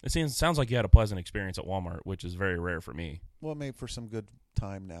 it sounds like you had a pleasant experience at Walmart, which is very rare for me. Well, it made for some good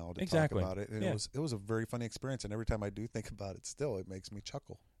time now to talk about it. And it was a very funny experience. And every time I do think about it still, it makes me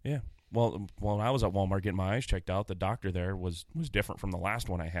chuckle. Yeah. Well, when I was at Walmart getting my eyes checked out, the doctor there was different from the last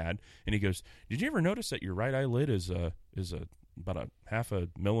one I had. And he goes, "Did you ever notice that your right eyelid is about a half a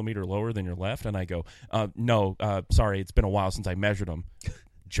millimeter lower than your left?" And I go, "No, sorry, it's been a while since I measured them."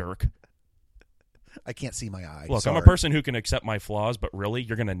 Jerk. I can't see my eye. Look, Sorry. I'm a person who can accept my flaws, but really,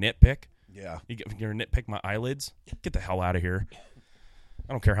 you're going to nitpick? Yeah. You're going to nitpick my eyelids? Get the hell out of here.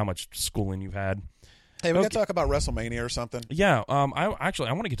 I don't care how much schooling you've had. Hey, we got to talk about WrestleMania or something. Yeah. I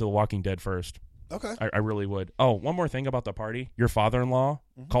want to get to The Walking Dead first. Okay. I really would. Oh, one more thing about the party. Your father-in-law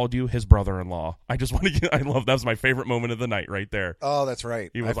called you his brother-in-law. I just want to get, that was my favorite moment of the night right there. Oh, that's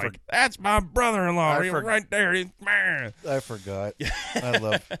right. He was "That's my brother-in-law." He was right there. I forgot.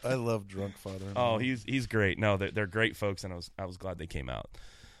 I love drunk father-in-law. Oh, he's great. No, they're great folks, and I was glad they came out.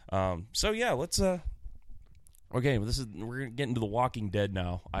 So yeah, let's okay, we're getting to The Walking Dead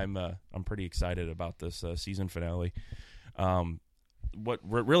now. I'm pretty excited about this season finale. What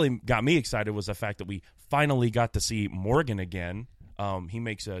really got me excited was the fact that we finally got to see Morgan again. He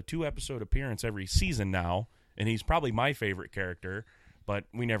makes a 2-episode appearance every season now, and he's probably my favorite character, but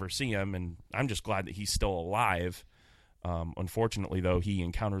we never see him, and I'm just glad that he's still alive. Unfortunately, though, he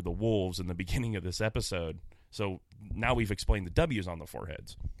encountered the wolves in the beginning of this episode, so now we've explained the W's on the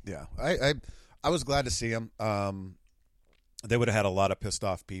foreheads. Yeah, I was glad to see him. They would have had a lot of pissed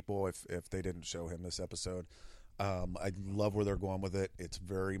off people if they didn't show him this episode. I love where they're going with it. It's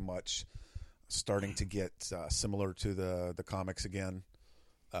very much starting to get similar to the comics again.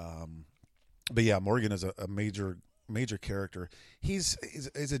 But yeah, Morgan is a major character. He's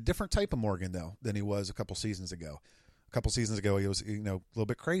a different type of Morgan though than he was a couple seasons ago. A couple seasons ago, he was a little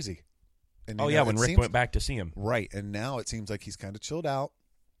bit crazy. And, when Rick went back to see him, right? And now it seems like he's kind of chilled out.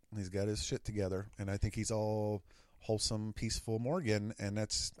 He's got his shit together, and I think he's all wholesome, peaceful Morgan, and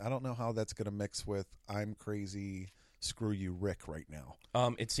I don't know how that's going to mix with I'm crazy, screw you, Rick right now.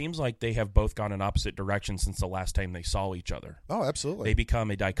 It seems like they have both gone in opposite directions since the last time they saw each other. Oh, absolutely. They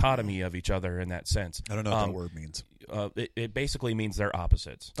become a dichotomy of each other in that sense. I don't know what that word means. It basically means they're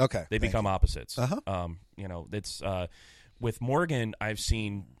opposites. Okay. They become opposites. Uh-huh. It's with Morgan, I've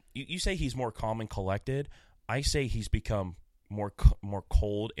seen, you say he's more calm and collected. I say he's become more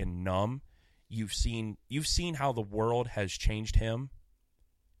cold and numb. You've seen how the world has changed him,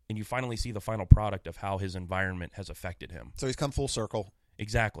 and you finally see the final product of how his environment has affected him. So he's come full circle.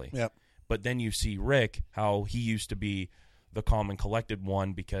 Exactly. Yep. But then you see Rick, how he used to be the calm and collected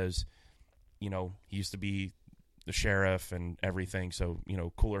one because, he used to be the sheriff and everything. So,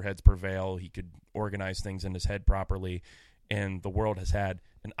 cooler heads prevail. He could organize things in his head properly, and the world has had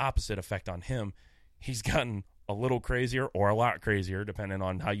an opposite effect on him. He's gotten a little crazier or a lot crazier, depending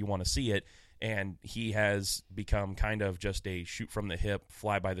on how you want to see it. And he has become kind of just a shoot from the hip,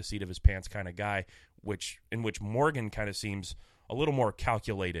 fly by the seat of his pants kind of guy, in which Morgan kind of seems a little more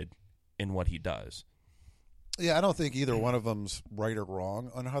calculated in what he does. Yeah, I don't think either one of them's right or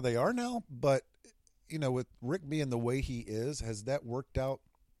wrong on how they are now. But with Rick being the way he is, has that worked out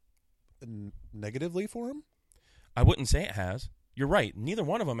negatively for him? I wouldn't say it has. You're right. Neither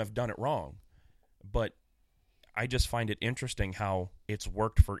one of them have done it wrong. But I just find it interesting how it's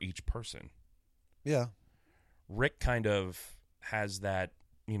worked for each person. Yeah. Rick kind of has that,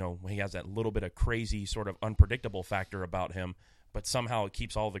 he has that little bit of crazy sort of unpredictable factor about him, but somehow it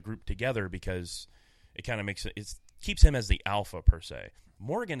keeps all the group together because it kind of keeps him as the alpha per se.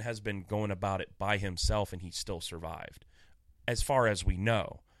 Morgan has been going about it by himself and he's still survived. As far as we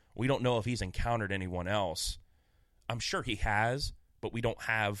know, we don't know if he's encountered anyone else. I'm sure he has, but we don't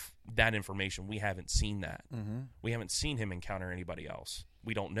have that information. We haven't seen that. Mm-hmm. We haven't seen him encounter anybody else.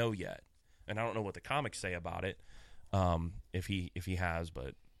 We don't know yet. And I don't know what the comics say about it, if he has,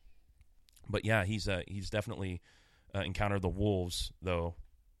 but yeah, he's definitely encountered the wolves though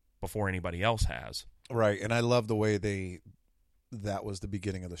before anybody else has. Right, and I love the way that was the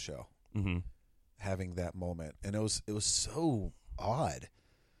beginning of the show, mm-hmm. having that moment, and it was so odd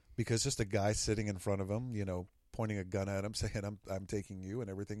because just a guy sitting in front of him, pointing a gun at him, saying I'm taking you and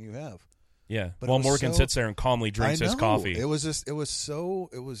everything you have. Yeah, but while Morgan sits there and calmly drinks his coffee. It was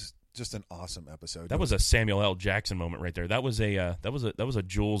just an awesome episode. That was a Samuel L. Jackson moment right there. That was a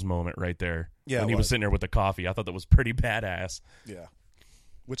Jules moment right there. Yeah, when he was sitting there with the coffee. I thought that was pretty badass. Yeah.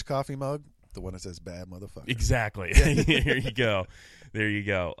 Which coffee mug? The one that says "bad motherfucker." Exactly. There you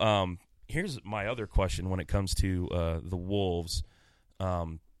go. Here's my other question when it comes to the wolves.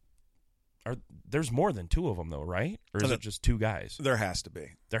 There's more than two of them though, right? Or is it just two guys? There has to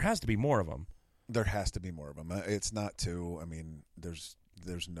be. There has to be more of them. There has to be more of them. It's not two. I mean, there's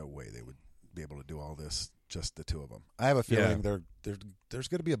no way they would be able to do all this, just the two of them. I have a feeling there's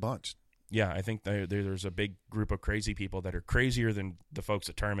going to be a bunch. Yeah, I think there's a big group of crazy people that are crazier than the folks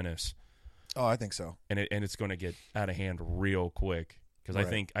at Terminus. Oh, I think so. And it's going to get out of hand real quick because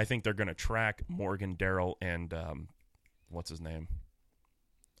right. I think they're going to track Morgan, Daryl, and what's his name?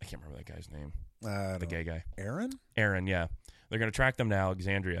 I can't remember that guy's name. The gay guy. Aaron, yeah. They're going to track them to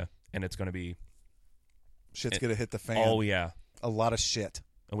Alexandria, and it's going to be... Shit's going to hit the fan. Oh, yeah. A lot of shit.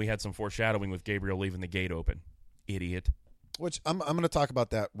 And we had some foreshadowing with Gabriel leaving the gate open. Idiot. Which I'm going to talk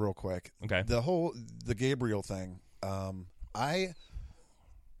about that real quick. Okay. The Gabriel thing.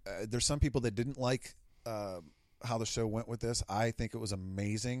 There's some people that didn't like how the show went with this. I think it was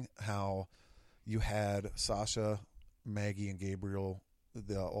amazing how you had Sasha, Maggie, and Gabriel,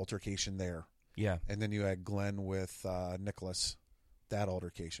 the altercation there. Yeah. And then you had Glenn with Nicholas, that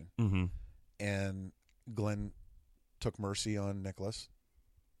altercation. Mm-hmm. And Glenn took mercy on Nicholas,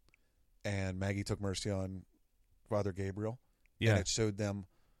 and Maggie took mercy on Father Gabriel. Yeah. And it showed them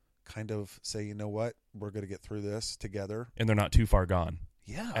kind of say, you know what, we're going to get through this together. And they're not too far gone.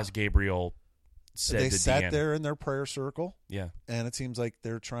 Yeah. As Gabriel said to Deanna. They sat there in their prayer circle. Yeah. And it seems like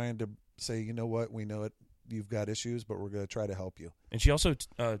they're trying to say, you know what, we know it. You've got issues, but we're going to try to help you. And she also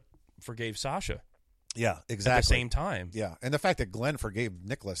forgave Sasha. Yeah, exactly. At the same time. Yeah. And the fact that Glenn forgave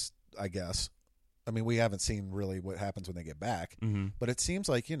Nicholas, I guess. I mean, we haven't seen really what happens when they get back. Mm-hmm. But it seems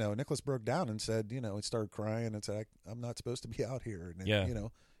like, Nicholas broke down and said, he started crying and said, I'm not supposed to be out here. And, yeah.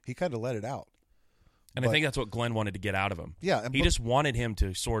 He kind of let it out. And I think that's what Glenn wanted to get out of him. Yeah. He just wanted him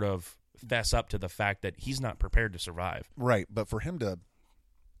to sort of fess up to the fact that he's not prepared to survive. Right. But for him to,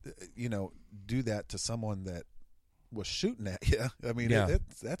 do that to someone that was shooting at you, I mean,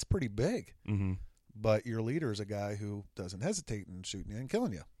 that's pretty big. Mm-hmm. But your leader is a guy who doesn't hesitate in shooting you and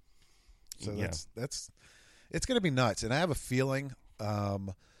killing you. So that's it's going to be nuts. And I have a feeling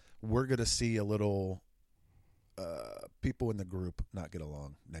we're going to see a little people in the group not get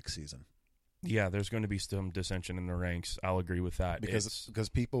along next season. Yeah, there's going to be some dissension in the ranks. I'll agree with that. Because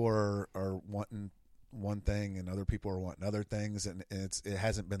people are wanting one thing and other people are wanting other things, and it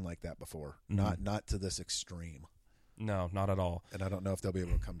hasn't been like that before. Mm-hmm. Not to this extreme. No, not at all. And I don't know if they'll be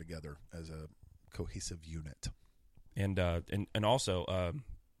able to come together as a cohesive unit. And also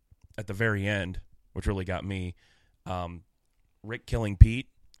at the very end, which really got me, Rick killing Pete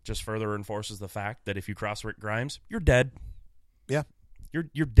just further reinforces the fact that if you cross Rick Grimes, you're dead. Yeah.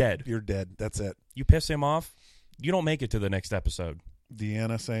 You're dead. You're dead. That's it. You piss him off, you don't make it to the next episode.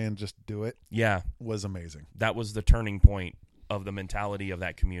 Deanna saying just do it. Yeah. Was amazing. That was the turning point of the mentality of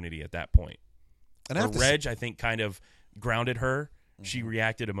that community at that point. And Reg, I think, kind of grounded her. Mm-hmm. She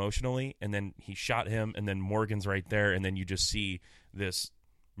reacted emotionally, and then he shot him, and then Morgan's right there, and then you just see this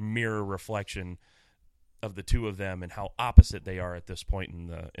mirror reflection of the two of them and how opposite they are at this point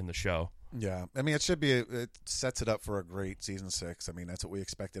in the show. Yeah, I mean, it sets it up for a great season 6. I mean, that's what we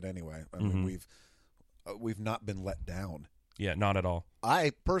expected anyway. I mean, we've not been let down. Yeah, not at all.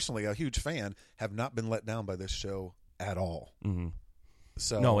 I personally, a huge fan, have not been let down by this show at all. Mm-hmm.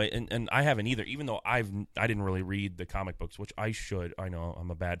 So No, and I haven't either. Even though I didn't really read the comic books, which I should. I know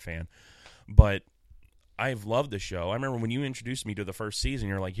I'm a bad fan, but I've loved the show. I remember when you introduced me to the first season,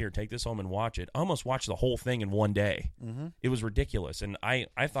 you're like, "Here, take this home and watch it." I almost watched the whole thing in one day. Mm-hmm. It was ridiculous, and I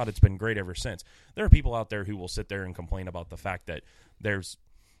thought it's been great ever since. There are people out there who will sit there and complain about the fact that there's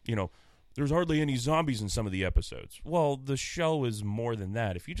hardly any zombies in some of the episodes. Well, the show is more than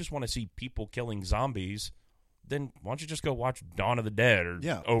that. If you just want to see people killing zombies, then why don't you just go watch Dawn of the Dead or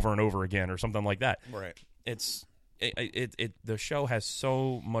over and over again or something like that? Right. The show has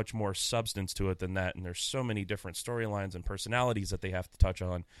so much more substance to it than that, and there's so many different storylines and personalities that they have to touch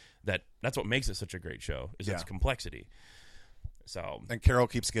on. That's what makes it such a great show is its complexity. So, and Carol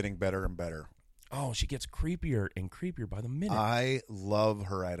keeps getting better and better. Oh, she gets creepier and creepier by the minute. I love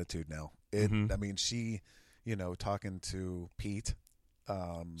her attitude now. I mean, she, talking to Pete.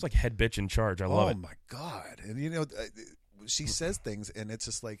 It's like head bitch in charge. I love it. Oh, my God. And, she says things, and it's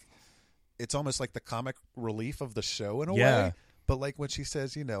just like, it's almost like the comic relief of the show in a way. But like when she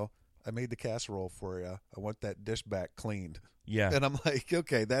says, I made the casserole for you. I want that dish back cleaned. Yeah. And I'm like,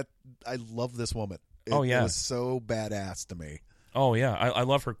 okay, I love this woman. It was so badass to me. Oh, yeah. I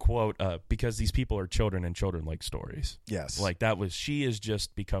love her quote, because these people are children and children like stories. Yes. Like she has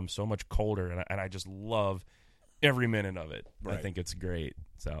just become so much colder, and I just love every minute of it. Right. I think it's great.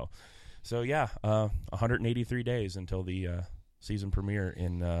 So yeah, 183 days until the season premiere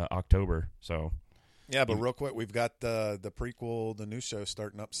in October. So yeah, but real quick, we've got the prequel, the new show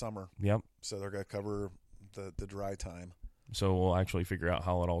starting up summer. Yep. So they're going to cover the dry time. So we'll actually figure out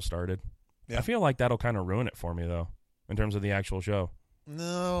how it all started. Yeah. I feel like that'll kind of ruin it for me though, in terms of the actual show.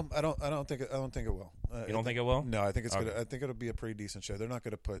 No, I don't think it will. You don't think it will? No, I think it's okay. I think it'll be a pretty decent show. They're not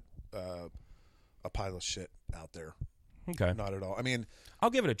going to put a pile of shit out there. Okay. Not at all. I mean, I'll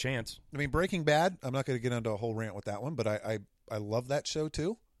give it a chance. I mean, Breaking Bad, I'm not going to get into a whole rant with that one, but I love that show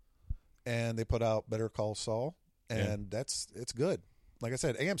too. And they put out Better Call Saul, and it's good. Like I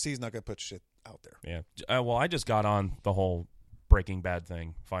said, AMC's not going to put shit out there. Yeah. Well, I just got on the whole Breaking Bad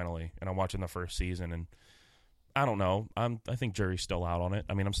thing finally, and I'm watching the first season, and I don't know. I think jury's still out on it.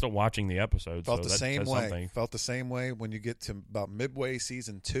 I mean, I'm still watching the episodes. Felt the same way. Felt the same way when you get to about midway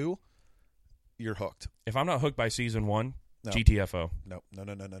season 2. You're hooked. If I'm not hooked by season 1, no. GTFO. No.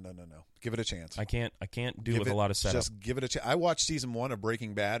 Give it a chance. I can't do with a lot of setup. Just give it a chance. I watched season 1 of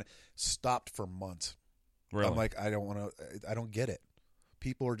Breaking Bad, stopped for months. Really? I'm like, I don't get it.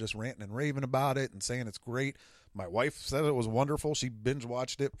 People are just ranting and raving about it and saying it's great. My wife said it was wonderful. She binge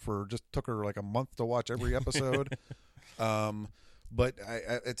watched it took her like a month to watch every episode. But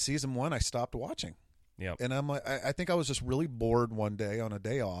at season 1, I stopped watching. Yeah. And I'm like, I think I was just really bored one day on a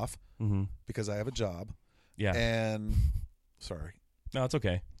day off because I have a job. Yeah. And sorry. No, it's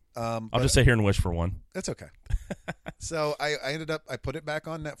okay. I'll just sit here and wish for one. It's okay. So I ended up, I put it back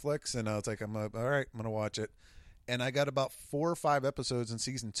on Netflix, and I was like, all right, I'm going to watch it. And I got about 4 or 5 episodes in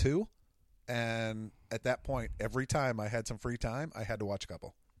season 2. And at that point, every time I had some free time, I had to watch a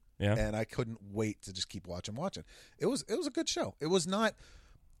couple. Yeah. And I couldn't wait to just keep watching. It was a good show. It was not,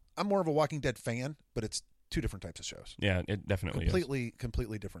 I'm more of a Walking Dead fan, but it's 2 different types of shows. Yeah, it definitely is.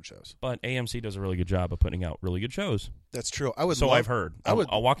 Completely different shows. But AMC does a really good job of putting out really good shows. That's true. I've heard.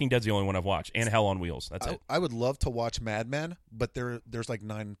 Walking Dead's the only one I've watched, and Hell on Wheels. That's it. I would love to watch Mad Men, but there's like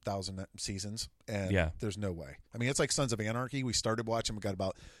 9,000 seasons, and there's no way. I mean, it's like Sons of Anarchy. We started watching, we got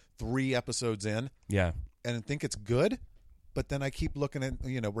about 3 episodes in. Yeah. And I think it's good, but then I keep looking at,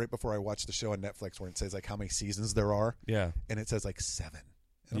 right before I watch the show on Netflix where it says like how many seasons there are. Yeah. And it says like 7.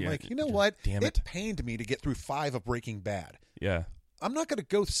 And I'm like, you know what? Damn it. It pained me to get through 5 of Breaking Bad. Yeah. I'm not going to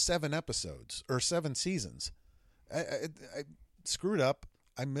go 7 episodes or 7 seasons. I screwed up.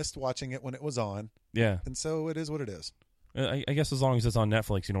 I missed watching it when it was on. Yeah. And so it is what it is. I guess as long as it's on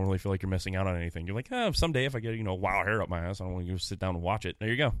Netflix, you don't really feel like you're missing out on anything. You're like, someday if I get, wild hair up my ass, I don't want to go sit down and watch it. There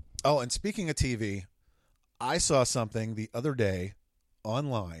you go. Oh, and speaking of TV, I saw something the other day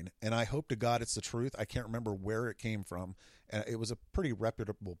online, and I hope to God it's the truth. I can't remember where it came from, and it was a pretty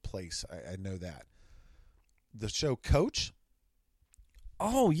reputable place. I know that. The show Coach.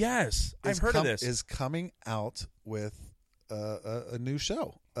 Oh, yes. I've heard of this. Is coming out with a new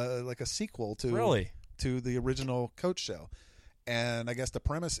show, like a sequel to the original Coach show. And I guess the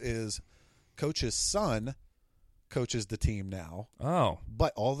premise is Coach's son coaches the team now. Oh.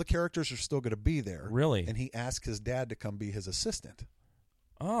 But all the characters are still going to be there. Really? And he asked his dad to come be his assistant.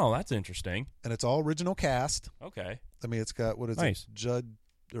 Oh, that's interesting. And it's all original cast. Okay. I mean, it's got, nice. Judd,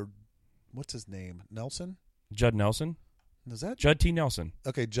 or what's his name? Nelson? Judd Nelson? Is that? Judd T. Nelson.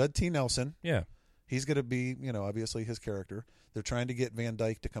 Okay, Judd T. Nelson. Yeah. He's going to be, obviously his character. They're trying to get Van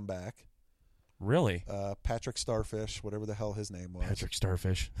Dyke to come back. Really? Patrick Starfish, whatever the hell his name was. Patrick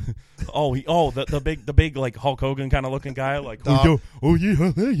Starfish. The big like Hulk Hogan kind of looking guy. Like, yeah.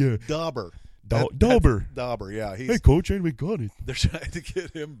 Dauber. Dauber, yeah. Hey, Coach, and we got it. They're trying to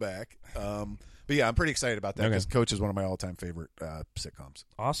get him back. But yeah, I'm pretty excited about that because Coach is one of my all-time favorite sitcoms.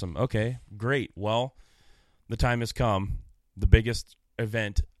 Awesome. Okay, great. Well, the time has come. The biggest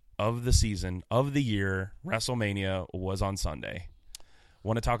event of the season, of the year, WrestleMania, was on Sunday.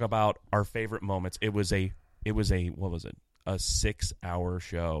 Want to talk about our favorite moments. It was a what was it? A 6-hour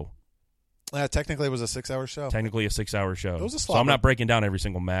show. Technically, it was a 6-hour show. Technically, a 6-hour show. It was a so I'm not breaking down every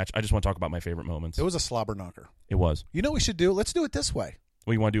single match. I just want to talk about my favorite moments. It was a slobber knocker. It was. You know what we should do? Let's do it this way.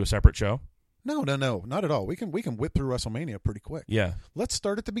 Well, you want to do a separate show? No, not at all. We can whip through WrestleMania pretty quick. Yeah. Let's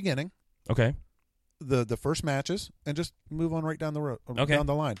start at the beginning. Okay. The first matches and just move on right down the road, okay. down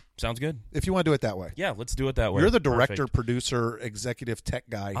the line. Sounds good. If you want to do it that way. Yeah, let's do it that way. You're the director, Perfect. producer, executive tech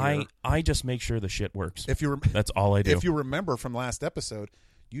guy here. I just make sure the shit works. That's all I do. If you remember from last episode,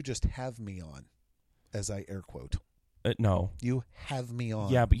 you just have me on, as I air quote. No. You have me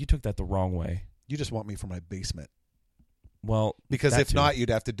on. Yeah, but you took that the wrong way. You just want me from my basement. Well, because if not, you'd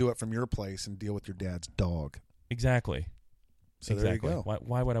have to do it from your place and deal with your dad's dog. Exactly. So exactly. There you go.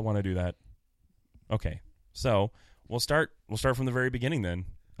 Why would I want to do that? Okay. So we'll start from the very beginning then.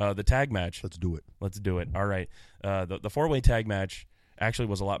 The tag match. Let's do it. All right. The 4-way tag match actually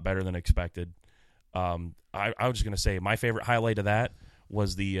was a lot better than expected. I was just going to say my favorite highlight of that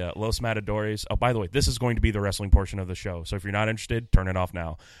was the Los Matadores. Oh, by the way, this is going to be the wrestling portion of the show. So if you're not interested, turn it off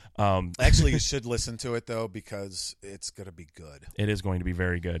now. Actually, you should listen to it, though, because it's going to be good. It is going to be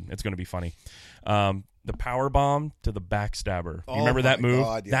very good. It's going to be funny. The power bomb to the backstabber. You remember that move?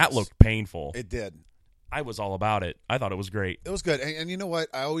 God, yes. That looked painful. It did. I was all about it. I thought it was great. It was good. And you know what?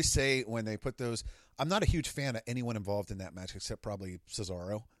 I always say when they put those, I'm not a huge fan of anyone involved in that match except probably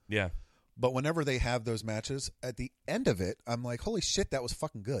Cesaro. Yeah. But whenever they have those matches, at the end of it, I'm like, holy shit, that was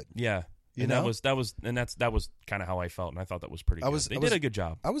fucking good. Yeah. You know? that was kind of how I felt, and I thought that was pretty good. They did a good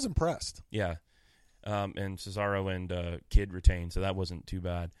job. I was impressed. Yeah. And Cesaro and Kid retained, so that wasn't too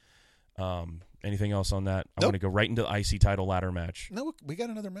bad. Anything else on that? I'm going to go right into the IC title ladder match. No, we got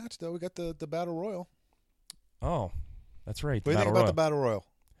another match, though. We got the Battle Royal. Oh, that's right. What do you think about the Battle Royal?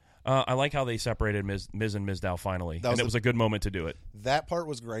 I like how they separated Miz and Mizdow finally, and it was a good moment to do it. That part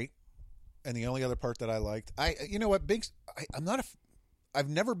was great, and the only other part that I liked, you know what, I've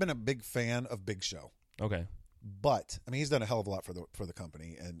never been a big fan of Big Show. Okay, but I mean, he's done a hell of a lot for the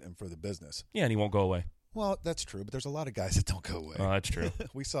company and for the business. Yeah, and he won't go away. Well, that's true, but there's a lot of guys that don't go away. Oh, that's true.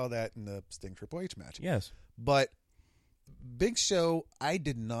 We saw that in the Sting Triple H match. Yes, but Big Show, I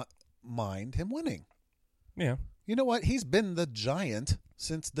did not mind him winning. Yeah. You know what? He's been the Giant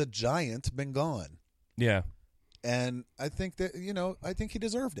since the Giant's been gone. Yeah. And I think that, I think he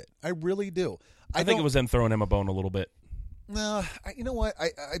deserved it. I really do. I think it was them throwing him a bone a little bit. No, you know what?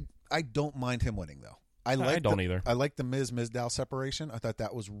 I don't mind him winning, though. I don't either. I like the Mizdow separation. I thought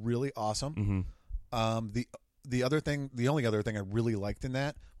that was really awesome. Mm-hmm. The only other thing I really liked in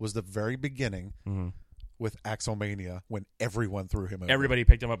that was the very beginning with Axelmania when everyone threw him over. Everybody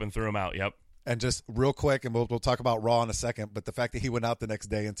picked him up and threw him out. Yep. And just real quick, and we'll talk about Raw in a second, but the fact that he went out the next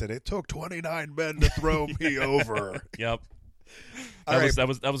day and said, it took 29 men to throw me over. Yep.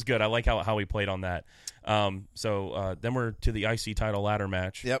 That was good. I like how he played on that. So then we're to the IC title ladder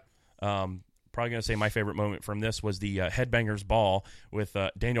match. Yep. Probably going to say my favorite moment from this was the Headbangers Ball with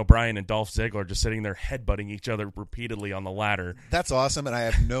Daniel Bryan and Dolph Ziggler just sitting there headbutting each other repeatedly on the ladder. That's awesome, and I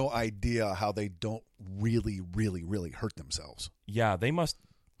have no idea how they don't really, really, really hurt themselves. Yeah, they must.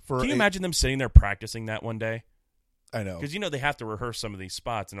 Can you imagine them sitting there practicing that one day? I know. Because, they have to rehearse some of these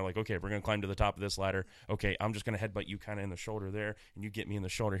spots, and they're like, okay, we're going to climb to the top of this ladder. Okay, I'm just going to headbutt you kind of in the shoulder there, and you get me in the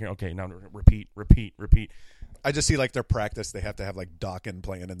shoulder here. Okay, now repeat. I just see, their practice, they have to have, Dokken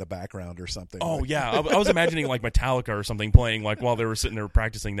playing in the background or something. Oh, yeah. I was imagining, Metallica or something playing, while they were sitting there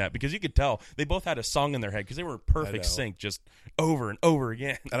practicing that, because you could tell they both had a song in their head, because they were in perfect sync just over and over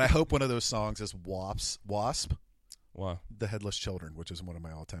again. And I hope one of those songs is Wasp. Wow. The Headless Children, which is one of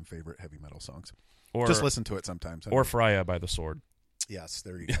my all-time favorite heavy metal songs. Or just listen to it sometimes. Or Freya by The Sword. Yes,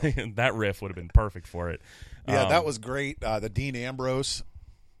 there you go. That riff would have been perfect for it. Yeah, that was great. The Dean Ambrose,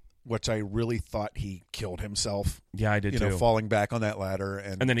 which I really thought he killed himself. Yeah, I did too. Falling back on that ladder.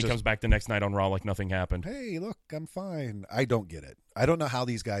 And then he comes back the next night on Raw like nothing happened. Hey, look, I'm fine. I don't get it. I don't know how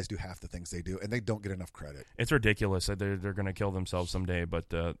these guys do half the things they do, and they don't get enough credit. It's ridiculous that they're going to kill themselves someday, but,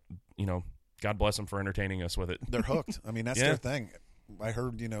 God bless them for entertaining us with it. They're hooked. I mean, that's their thing. I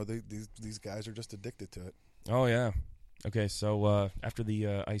heard, these guys are just addicted to it. Oh, yeah. Okay, so after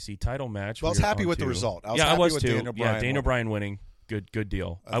the IC title match, Well, I was happy with the result. I was happy with too. Daniel Bryan. Daniel Bryan winning, good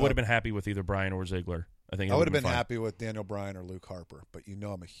deal. I would have been happy with either Bryan or Ziggler. I would have been happy with Daniel Bryan or Luke Harper, but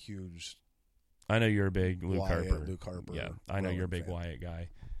I'm a huge. I know you're a big Luke Harper. Luke Harper. Yeah, I know you're a big fan. Wyatt guy.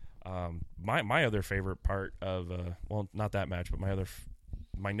 My other favorite part of not that match, but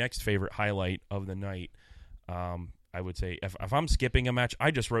my next favorite highlight of the night. I would say if I'm skipping a match,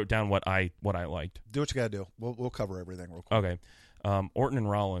 I just wrote down what I liked. Do what you got to do. We'll cover everything real quick. Okay, Orton and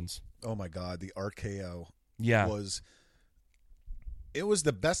Rollins. Oh my God, the RKO. Yeah, it was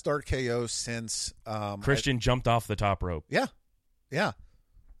the best RKO since Christian jumped off the top rope. Yeah.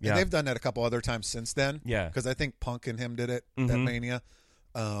 And they've done that a couple other times since then. Yeah, because I think Punk and him did it at Mania.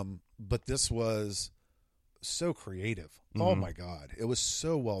 But this was so creative. Oh my God, it was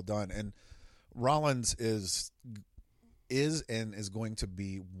so well done. And Rollins is going to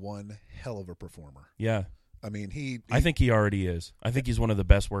be one hell of a performer. Yeah, I mean I think he already is. I think he's one of the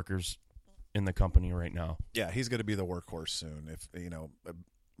best workers in the company right now. Yeah, he's going to be the workhorse soon. If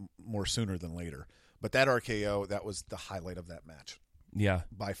more sooner than later. But that RKO, that was the highlight of that match. Yeah,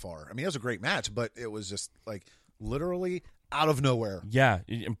 by far. I mean, it was a great match, but it was just like literally out of nowhere. Yeah,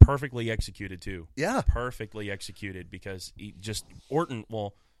 and perfectly executed too. Yeah, perfectly executed because Orton.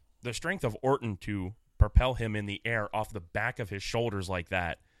 Well, the strength of Orton to propel him in the air off the back of his shoulders like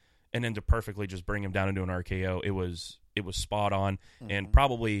that, and then to perfectly just bring him down into an RKO. It was spot on, and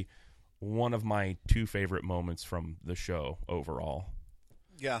probably one of my two favorite moments from the show overall.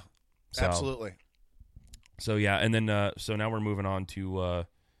 Yeah, absolutely. So yeah, and then so now we're moving on to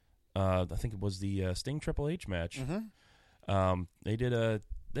I think it was the Sting Triple H match. They did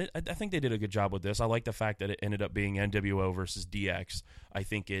I think they did a good job with this. I like the fact that it ended up being NWO versus DX. I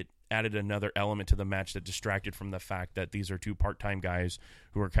think it added another element to the match that distracted from the fact that these are two part-time guys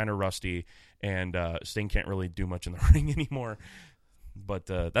who are kind of rusty, and Sting can't really do much in the ring anymore. But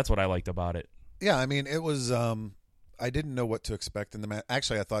that's what I liked about it. Yeah, I mean, it was. I didn't know what to expect in the match.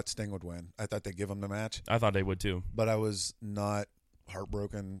 Actually, I thought Sting would win. I thought they'd give him the match. I thought they would too. But I was not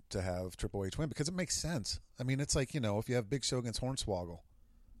heartbroken to have Triple H win because it makes sense. I mean, it's like, if you have Big Show against Hornswoggle.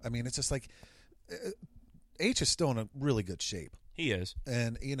 I mean, it's just like H is still in a really good shape. He is.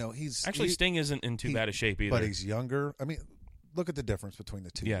 And, he's... Actually, Sting isn't in too bad a shape either. But he's younger. I mean, look at the difference between the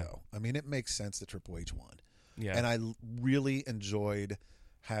two, yeah. though. I mean, it makes sense that Triple H won. Yeah. And I really enjoyed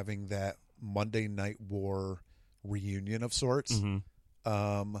having that Monday Night War reunion of sorts.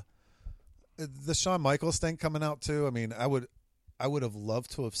 The Shawn Michaels thing coming out too. I mean, I would have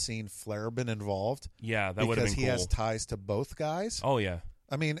loved to have seen Flair been involved. Yeah, that would have been cool. Because he has ties to both guys. Oh yeah.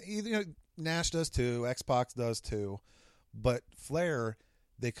 I mean, Nash does too, X-Pac does too, but Flair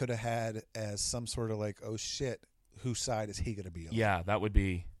they could have had as some sort of like, oh shit, whose side is he going to be on? Yeah, that would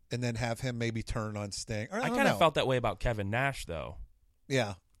be. And then have him maybe turn on Sting. I kind of felt that way about Kevin Nash though.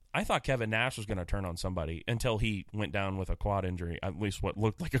 Yeah. I thought Kevin Nash was going to turn on somebody until he went down with a quad injury, at least what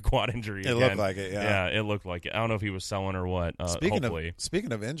looked like a quad injury. It looked like it, yeah. Yeah, it looked like it. I don't know if he was selling or what.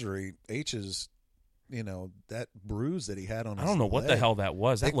 Speaking of injury, H's, that bruise that he had on his I don't know leg, what the hell that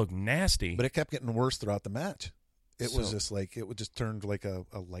was. That looked nasty. But it kept getting worse throughout the match. It was just like, it would just turn like a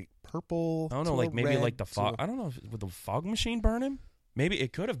light purple. I don't know, like maybe like the fog. I don't know, would the fog machine burn him? Maybe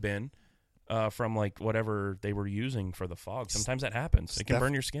it could have been. From like whatever they were using for the fog. Sometimes that happens. It can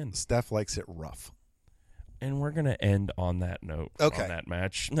burn your skin. Steph likes it rough. And we're going to end on that note on that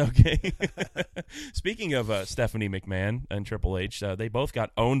match. Okay. Speaking of Stephanie McMahon and Triple H, they both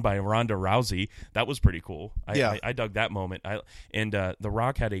got owned by Ronda Rousey. That was pretty cool. I dug that moment. And The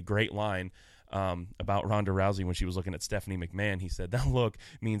Rock had a great line about Ronda Rousey when she was looking at Stephanie McMahon. He said, that look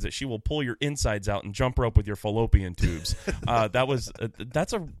means that she will pull your insides out and jump rope with your fallopian tubes.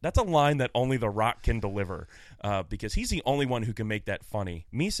 That's a line that only The Rock can deliver because he's the only one who can make that funny.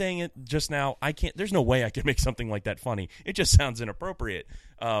 Me saying it just now, I can't. There's no way I can make something like that funny. It just sounds inappropriate.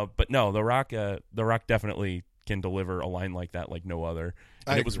 But no, The Rock definitely can deliver a line like that like no other.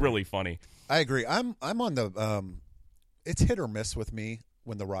 And it was really funny. I agree. I'm on the it's hit or miss with me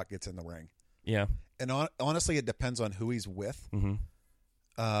when The Rock gets in the ring. Yeah. And honestly, it depends on who he's with.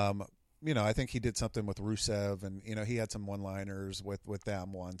 I think he did something with Rusev, and, he had some one-liners with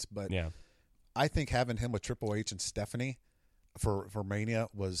them once. But yeah. I think having him with Triple H and Stephanie for Mania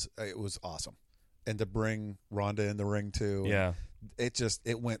was awesome. And to bring Ronda in the ring, too. Yeah.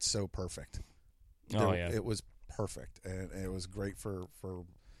 It went so perfect. It was perfect. And it was great for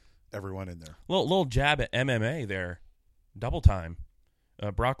everyone in there. Little jab at MMA there. Double time.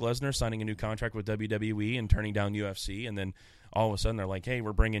 Brock Lesnar signing a new contract with WWE and turning down UFC, and then all of a sudden they're like, hey,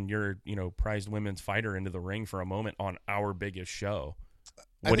 we're bringing your prized women's fighter into the ring for a moment on our biggest show.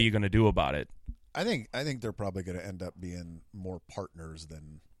 What are you going to do about it? I think they're probably going to end up being more partners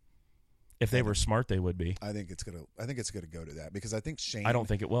than. If they were smart, they would be. I think it's gonna go to that because I think Shane. I don't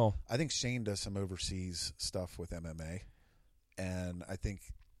think it will. I think Shane does some overseas stuff with MMA, and I think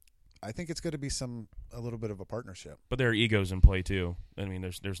it's going to be a little bit of a partnership. But there are egos in play too. I mean,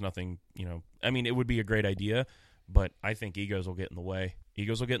 there's nothing. I mean, it would be a great idea, but I think egos will get in the way.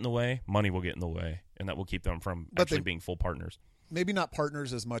 Egos will get in the way. Money will get in the way, and that will keep them from actually being full partners. Maybe not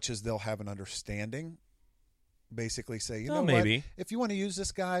partners as much as they'll have an understanding. Basically say, maybe. what? If you want to use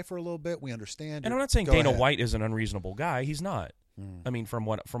this guy for a little bit, we understand. And I'm not saying Dana White is an unreasonable guy. He's not. I mean, from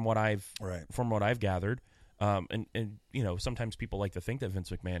what I've gathered, and sometimes people like to think that Vince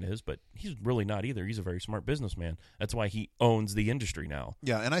McMahon is, but he's really not either. He's a very smart businessman. That's why he owns the industry now.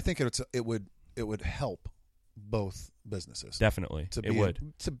 Yeah, and I think it would help both businesses. Definitely, it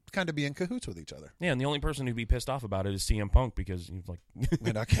would to kind of be in cahoots with each other. Yeah, and the only person who'd be pissed off about it is CM Punk because he's like,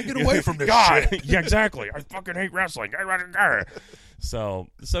 man, I can't get away from this God. shit. Yeah, exactly. I fucking hate wrestling. So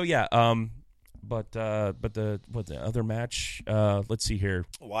yeah. But the other match? Let's see here.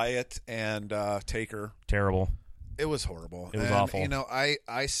 Wyatt and Taker. Terrible. It was horrible. It was awful.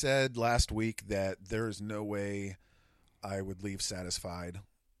 I said last week that there is no way I would leave satisfied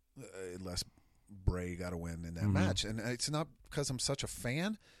unless Bray got a win in that match, and it's not because I'm such a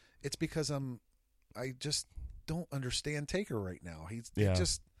fan. It's because I just don't understand Taker right now. He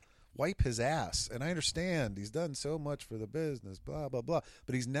just wipe his ass, and I understand he's done so much for the business, blah blah blah,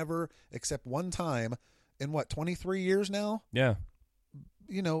 but he's never, except one time in 23 years now. Yeah,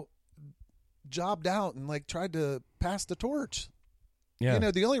 jobbed out and tried to pass the torch. Yeah,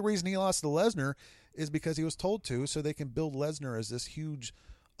 the only reason he lost to Lesnar is because he was told to, so they can build Lesnar as this huge,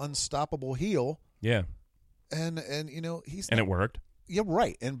 unstoppable heel. Yeah, and he's and it worked. Yeah,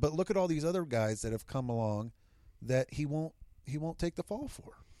 right. But look at all these other guys that have come along that he won't take the fall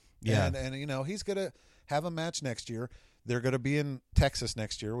for. Yeah, and he's gonna have a match next year. They're gonna be in Texas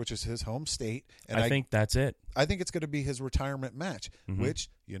next year, which is his home state. And I think that's it. I think it's gonna be his retirement match. Which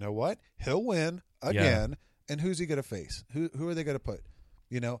what he'll win again. Yeah. And who's he gonna face? Who are they gonna put?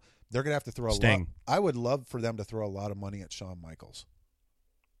 They're gonna have to throw Sting. a lot. I would love for them to throw a lot of money at Shawn Michaels.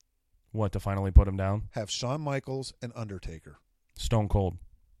 What, to finally put him down? Have Shawn Michaels and Undertaker. Stone Cold.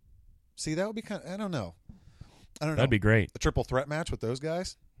 See, that would be I don't know. That'd be great. A triple threat match with those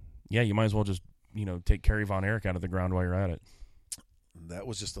guys? Yeah, you might as well just, take Kerry Von Erich out of the ground while you're at it. That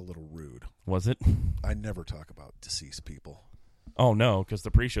was just a little rude. Was it? I never talk about deceased people. Oh, no, because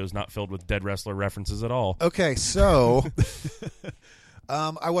the pre-show is not filled with dead wrestler references at all. Okay, so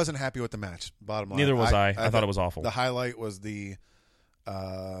I wasn't happy with the match, bottom line. Neither was I. I thought it was awful. The highlight was the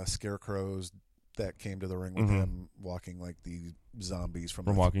scarecrows that came to the ring with him walking like the zombies from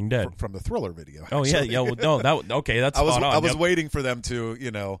Walking Dead. From the Thriller video. Oh, actually. Yeah. Well, no, okay, that's spot on. I was waiting for them to,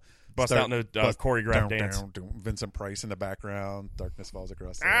 bust out into choreographed dance. Vincent Price in the background. Darkness falls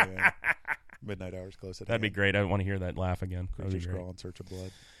across the land. Midnight hours close at hand. That'd be great. I want to hear that laugh again. Creatures crawl in search of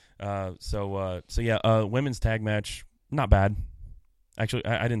blood. So women's tag match, not bad. Actually,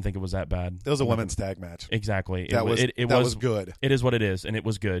 I didn't think it was that bad. It was a women's tag match. Exactly. That was good. It is what it is, and it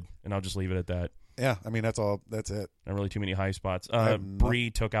was good. And I'll just leave it at that. Yeah, I mean, that's all. That's it. Not really too many high spots.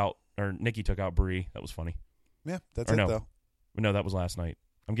 Nikki took out Brie. That was funny. Yeah, that's though. No, that was last night.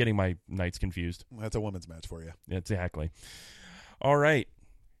 I'm getting my nights confused. That's a women's match for you. Exactly. All right,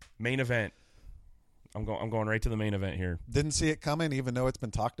 main event. I'm going right to the main event here. Didn't see it coming, even though it's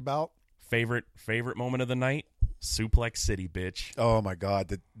been talked about. Favorite moment of the night? Suplex City, bitch. Oh my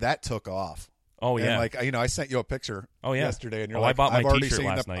God, that took off. Oh yeah, and I sent you a picture. Yesterday, and you're I bought my T-shirt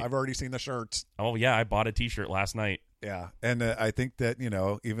last night. I've already seen the shirts. Oh yeah, I bought a T-shirt last night. Yeah, and I think that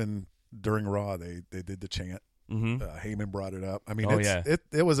even during Raw they did the chant. Heyman brought it up. I mean,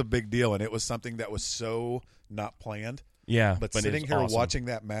 it was a big deal, and it was something that was so not planned. Yeah, but sitting here watching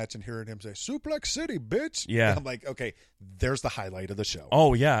that match and hearing him say "Suplex City, bitch," yeah, I'm like, okay, there's the highlight of the show.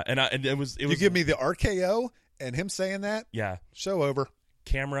 Oh yeah, and it was. You give me the RKO and him saying that. Yeah, show over.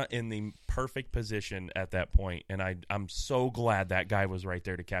 Camera in the perfect position at that point, and I'm so glad that guy was right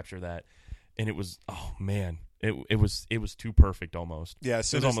there to capture that. And it was, oh man, it was too perfect almost. Yeah,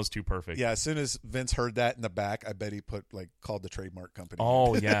 it was almost too perfect. Yeah, as soon as Vince heard that in the back, I bet he called the trademark company.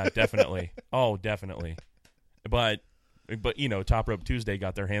 Oh yeah, definitely. Oh definitely. But Top Rope Tuesday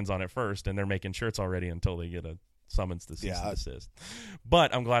got their hands on it first, and they're making shirts already until they get a summons to cease and desist.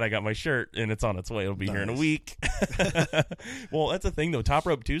 But I'm glad I got my shirt, and it's on its way. It'll be here in a week. Well, that's the thing though. Top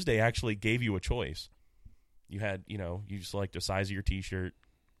Rope Tuesday actually gave you a choice. You had, you select a size of your T-shirt,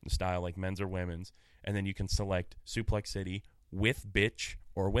 the style like men's or women's, and then you can select Suplex City with bitch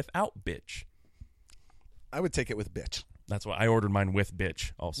or without bitch. I would take it with bitch. That's why I ordered mine with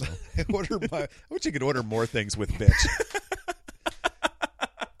bitch also. I wish you could order more things with bitch.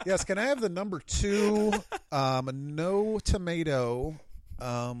 Yes, can I have the number 2, no tomato,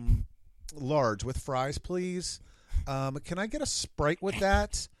 large with fries, please? Can I get a Sprite with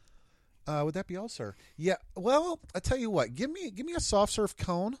that? Would that be all, sir? Yeah. Well, I tell you what. Give me a soft serve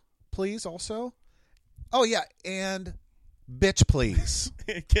cone, please. Also. Oh yeah, and bitch, please.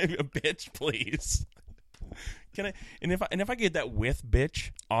 Give me a bitch, please. Can I? And if I get that with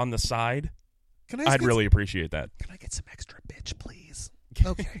bitch on the side, I'd really appreciate that. Can I get some extra bitch, please?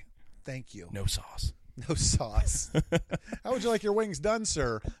 Okay. Thank you. No sauce. No sauce. How would you like your wings done,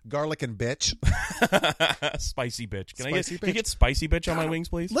 sir? Garlic and bitch. Spicy bitch. Can Spicy I get spicy bitch on my wings,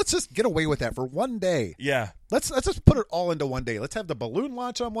 please? Let's just get away with that for one day. Yeah. Let's just put it all into one day. Let's have the balloon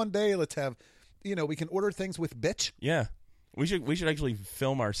launch on one day. Let's have, we can order things with bitch. Yeah. We should actually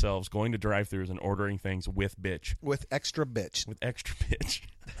film ourselves going to drive-thrus and ordering things with bitch. With extra bitch. With extra bitch.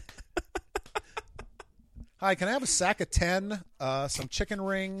 Hi, can I have a sack of 10, some chicken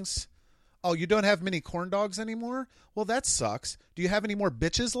rings? Oh, you don't have many corn dogs anymore? Well, that sucks. Do you have any more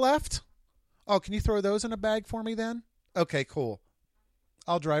bitches left? Oh, can you throw those in a bag for me then? Okay, cool.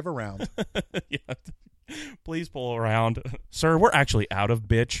 I'll drive around. Yeah. Please pull around. Sir, we're actually out of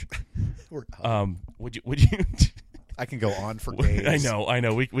bitch. We're out. Would you I can go on for days. I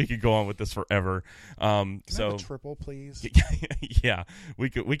know. We could go on with this forever. Can I have a triple, please? Yeah.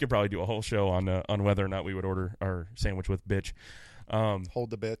 We could probably do a whole show on whether or not we would order our sandwich with bitch. Hold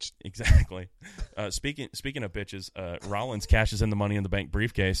the bitch. Exactly. Speaking of bitches, Rollins cashes in the Money in the Bank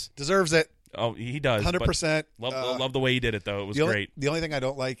briefcase. Deserves it. Oh, he does. 100%. Love the way he did it, though. It was great. The only thing I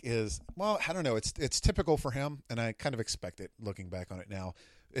don't like is, well, I don't know. It's typical for him, and I kind of expect it looking back on it now.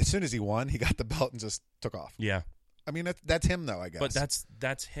 As soon as he won, he got the belt and just took off. Yeah. I mean, that's him, though, I guess. But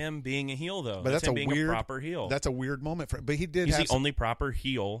that's him being a heel, though. But that's him a being weird, a proper heel. That's a weird moment for him. But he's the only proper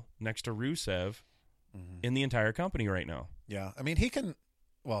heel next to Rusev in the entire company right now. Yeah. I mean, he can...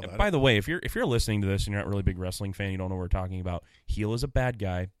 Well, by the way, if you're listening to this and you're not really a big wrestling fan, you don't know what we're talking about. Heel is a bad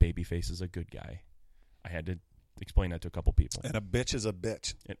guy. Babyface is a good guy. I had to explain that to a couple people. And a bitch is a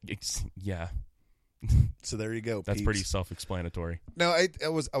bitch. Yeah. So there you go. That's peeps. pretty self-explanatory. No, I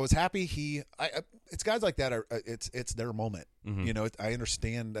was happy. It's guys like that it's their moment. Mm-hmm. I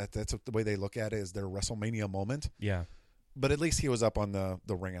understand that's the way they look at it, is their WrestleMania moment. Yeah. But at least he was up on the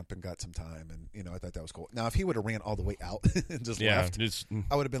ramp and got some time, and I thought that was cool. Now, if he would have ran all the way out and just left,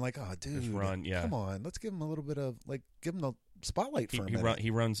 I would have been like, "Oh, dude, run, yeah. Come on, let's give him a little bit of give him the spotlight for a minute."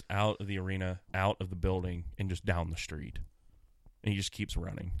 He runs out of the arena, out of the building, and just down the street, and he just keeps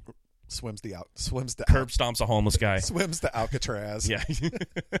running. Swims the curb stomps a homeless guy. Swims to Alcatraz. Yeah.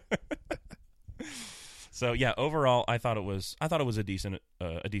 So yeah, overall, I thought it was a decent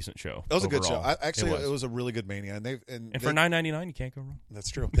show. It was overall. A good show. It was a really good Mania, and for $9.99, you can't go wrong. That's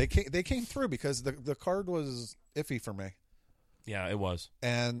true. They came through because the card was iffy for me. Yeah, it was.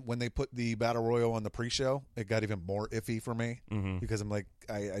 And when they put the Battle Royal on the pre-show, it got even more iffy for me because I'm like,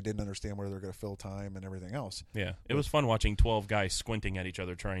 I didn't understand where they're going to fill time and everything else. Yeah, it was fun watching 12 guys squinting at each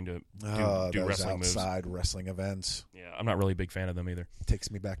other trying to do wrestling moves. Outside wrestling events. Yeah, I'm not really a big fan of them either. Takes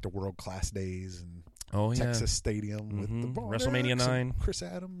me back to World Class days and Texas Stadium with the Von WrestleMania 9, Chris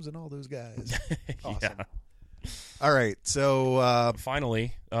Adams, and all those guys. Awesome. Yeah. All right, so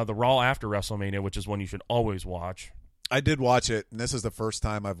finally, the Raw after WrestleMania, which is one you should always watch. I did watch it, and this is the first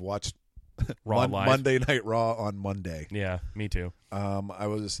time I've watched Raw live. Monday Night Raw on Monday. Yeah, me too.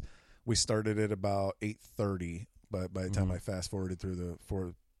 We started at about 8:30, but by the time I fast forwarded through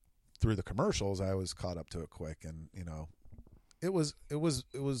the commercials, I was caught up to it quick, and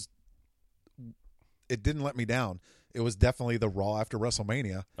it didn't let me down. It was definitely the Raw after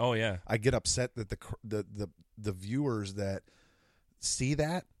WrestleMania. Oh yeah, I get upset that the viewers that see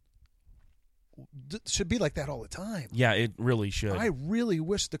that should be like that all the time. Yeah, it really should. I really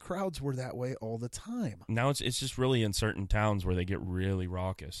wish the crowds were that way all the time. Now it's just really in certain towns where they get really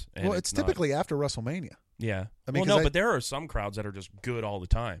raucous. And well, it's typically after WrestleMania. Yeah. I mean, but there are some crowds that are just good all the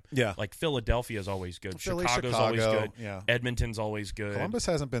time. Yeah. Like Philadelphia is always good. Philly, Chicago's always good. Yeah. Edmonton's always good. Columbus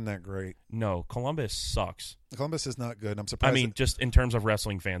hasn't been that great. No, Columbus sucks. Columbus is not good. I'm surprised. I mean, just in terms of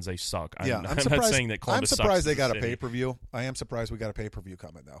wrestling fans, they suck. I'm not saying that Columbus sucks. I'm surprised they got a pay-per-view. I am surprised we got a pay-per-view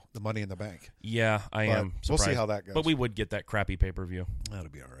coming, though. The Money in the Bank. Yeah, I am surprised. We'll see how that goes. But we would get that crappy pay-per-view.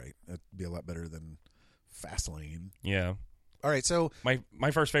 That'll be all right. It'd be a lot better than Fastlane. Yeah. All right, so my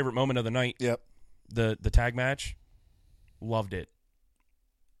first favorite moment of the night. Yep. The tag match. Loved it.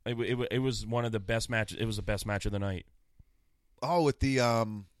 It was one of the best matches. It was the best match of the night. Oh, with the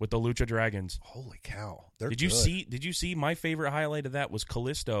Lucha Dragons. holy cow! They're Did you good. Did you see? My favorite highlight of that was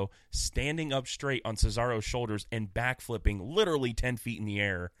Kalisto standing up straight on Cesaro's shoulders and backflipping literally 10 feet in the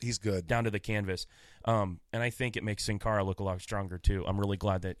air He's good. down to the canvas. And I think it makes Sin Cara look a lot stronger too. I'm really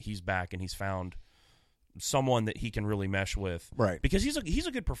glad that he's back and he's found someone that he can really mesh with. Right. Because he's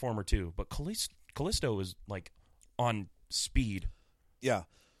a good performer too. But Kalisto is like on speed. Yeah.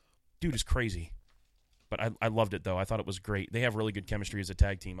 Dude is crazy. But I loved it though. I thought it was great. They have really good chemistry as a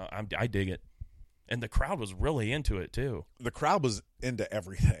tag team. I dig it. And the crowd was really into it too. The crowd was into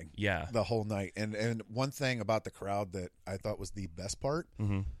everything. Yeah. The whole night. And one thing about the crowd that I thought was the best part,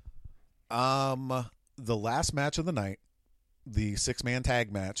 the last match of the night, the 6-man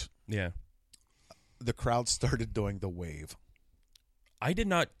tag match, Yeah. the crowd started doing the wave. I did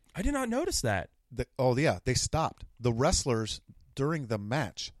not notice that. They stopped. The wrestlers during the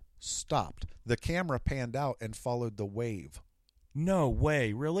match stopped. The camera panned out and followed the wave. No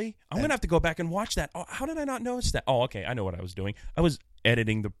way, really? I'm going to have to go back and watch that. Oh, how did I not notice that? Oh, okay, I know what I was doing. I was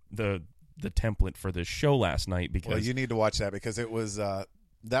editing the template for this show last night because Well, you need to watch that because it was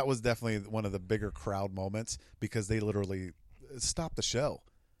that was definitely one of the bigger crowd moments because they literally stopped the show.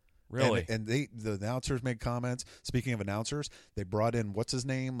 really. And the announcers made comments. Speaking of announcers, they brought in what's his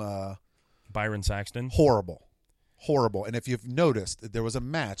name? Byron Saxton. Horrible. And if you've noticed, there was a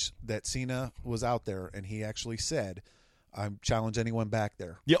match that Cena was out there, and he actually said, "I challenge anyone back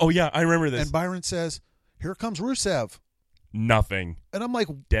there." Yeah. Oh yeah, I remember this. And Byron says, "Here comes Rusev," Nothing. and I'm like,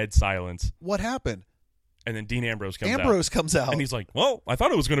 Dead silence. "What happened?" And then Dean Ambrose comes Ambrose comes out, and he's like, "Well, I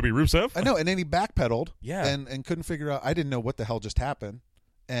thought it was going to be Rusev." I know, and then he backpedaled, Yeah. and couldn't figure out. I didn't know what the hell just happened.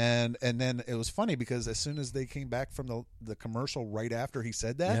 And then it was funny because as soon as they came back from the commercial right after he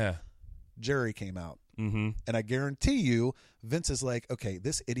said that, Yeah. Jerry came out. Mm-hmm. And I guarantee you, Vince is like, okay,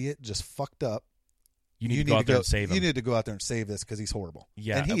 this idiot just fucked up. You need to go out there and save him. You need to go out there and save this because he's horrible.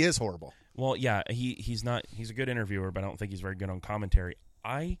 Yeah. And he is horrible. Well, yeah, he's not. He's a good interviewer, but I don't think he's very good on commentary.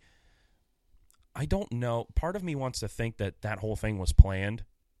 I don't know. Part of me wants to think that whole thing was planned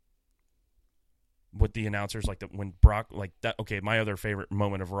with the announcers, like when Brock, like that. Okay, my other favorite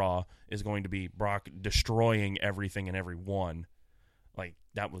moment of Raw is going to be Brock destroying everything and everyone. Like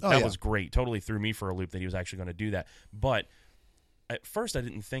that was great. Totally threw me for a loop that he was actually going to do that. But at first, I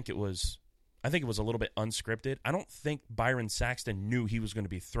didn't think it was. I think it was a little bit unscripted. I don't think Byron Saxton knew he was going to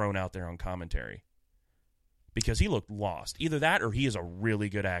be thrown out there on commentary because he looked lost. Either that or he is a really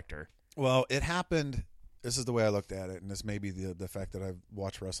good actor. Well, it happened. This is the way I looked at it, and this may be the fact that I've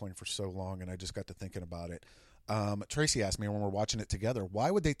watched wrestling for so long, and I just got to thinking about it. Tracy asked me when we're watching it together,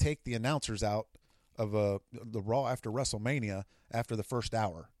 why would they take the announcers out of the Raw after WrestleMania after the first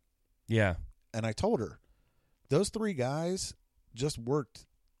hour? Yeah. And I told her, those 3 guys just worked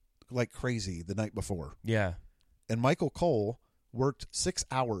like crazy the night before. Yeah. And Michael Cole worked 6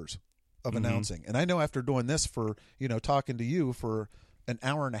 hours of announcing. And I know after doing this for, talking to you for an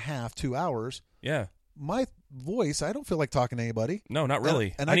hour and a half, 2 hours. Yeah. My voice, I don't feel like talking to anybody. No, not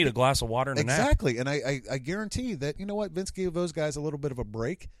really. And I need a glass of water and a nap. Exactly. And I guarantee that, you know what, Vince gave those guys a little bit of a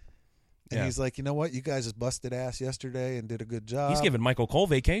break. And he's like, you know what, you guys just busted ass yesterday and did a good job. He's giving Michael Cole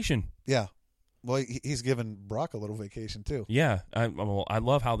vacation. Yeah. Well, he's giving Brock a little vacation, too. Yeah. I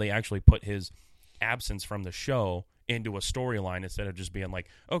love how they actually put his absence from the show into a storyline instead of just being like,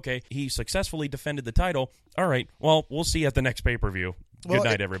 okay, he successfully defended the title. All right, well, we'll see you at the next pay-per-view. Good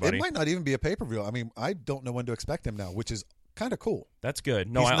night, everybody. It might not even be a pay-per-view. I mean, I don't know when to expect him now, which is kind of cool. That's good.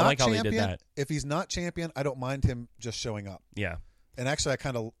 No, I like how they did that. If he's not champion, I don't mind him just showing up. Yeah. And actually,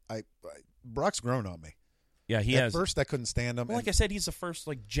 Brock's grown on me. Yeah, he At has. first, I couldn't stand him. Well, like I said, he's the first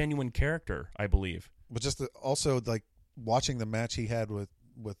genuine character, I believe. But just also watching the match he had with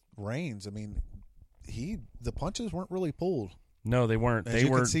Reigns. I mean, the punches weren't really pulled. No, they weren't. As they you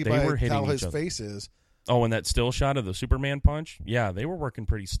were. can see they by were hitting how his each other. face is. Oh, and that still shot of the Superman punch. Yeah, they were working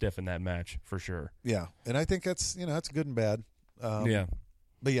pretty stiff in that match for sure. Yeah, and I think that's that's good and bad. Yeah,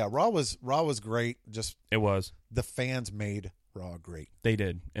 but yeah, Raw was great. Just it was. The fans made Raw great. They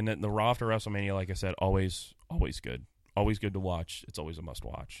did, and then the Raw after WrestleMania, like I said, always good. Always good to watch. It's always a must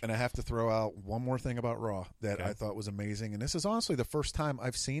watch. And I have to throw out one more thing about Raw that I thought was amazing. And this is honestly the first time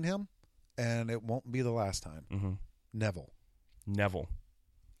I've seen him, and it won't be the last time. Mm-hmm. Neville.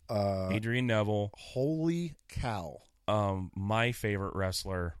 Adrian Neville. Holy cow. My favorite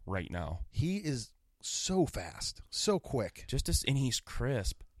wrestler right now. He is so fast, so quick. And he's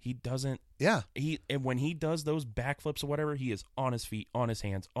crisp. He doesn't. Yeah. And when he does those backflips or whatever, he is on his feet, on his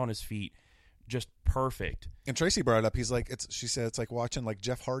hands, on his feet. Just perfect. And Tracy brought it up. He's like, she said it's like watching like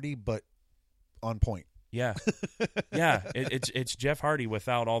Jeff Hardy, but on point. Yeah, yeah. It's Jeff Hardy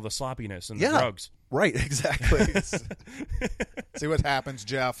without all the sloppiness and the Yeah. drugs. Right, exactly. See what happens,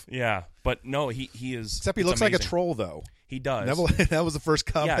 Jeff. Yeah, but no, he is. Except he it's looks like a amazing. troll, though. He does. That was the first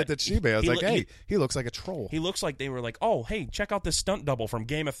comment Yeah. that she made. I was He like, lo- hey, he looks like a troll. He looks like they were like, oh, hey, check out this stunt double from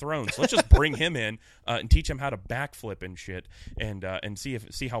Game of Thrones. Let's just bring him in and teach him how to backflip and shit, and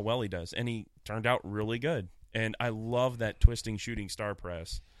see how well he does. And he turned out really good. And I love that twisting shooting star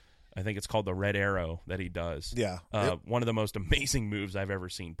press. I think it's called the Red Arrow that he does. Yeah. One of the most amazing moves I've ever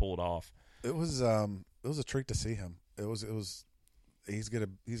seen pulled off. It was a treat to see him. He's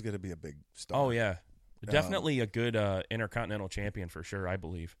gonna be a big star. Oh yeah, definitely a good intercontinental champion for sure. I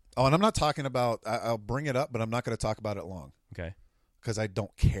believe. Oh, and I'm not talking about. I'll bring it up, but I'm not going to talk about it long Okay. because I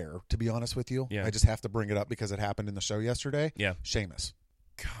don't care, to be honest with you. Yeah. I just have to bring it up because it happened in the show yesterday. Yeah. Sheamus,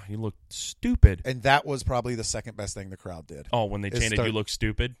 God, you look stupid. and that was probably the second best thing the crowd did. Oh, when they chanted, "You look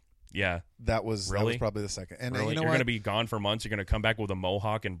stupid." Yeah. That was Really? probably the second. And Really? you know You're what? going to be gone for months. You're going to come back with a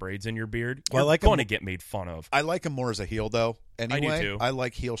mohawk and braids in your beard. Well, I You're like going to him- get made fun of. I like him more as a heel, though. Anyway, too. I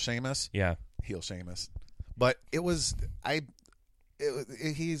like heel Sheamus. Yeah. Heel Sheamus. But it was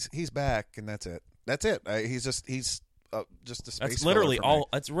he's back, and that's it. That's it. He's just a space. That's filler literally for me. all.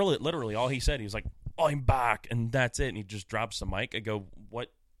 That's really literally all he said. He was like, "Oh, I'm back," and that's it. And he just drops the mic. I go,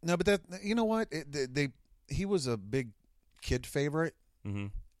 "What?" No, but that you know what? He was a big kid favorite, Mm-hmm.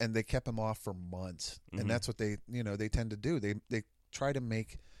 and they kept him off for months, Mhm. and that's what they tend to do. They try to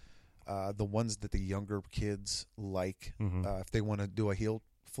make the ones that the younger kids like. Mhm. If they want to do a heel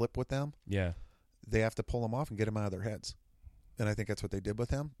flip with them, Yeah. they have to pull them off and get them out of their heads. And I think that's what they did with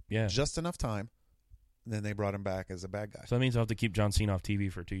him. Yeah. Just enough time. And then they brought him back as a bad guy. So that means I'll have to keep John Cena off TV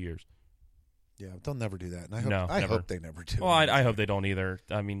for 2 years. Yeah, they'll never do that. And I hope, No, never. hope they never do. Well, I hope they don't either.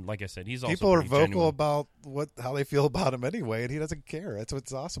 I mean, like I said, he's also People are pretty vocal genuine. about how they feel about him anyway, and he doesn't care. That's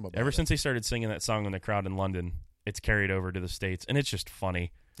what's awesome about Ever it. since they started singing that song in the crowd in London, it's carried over to the States, and it's just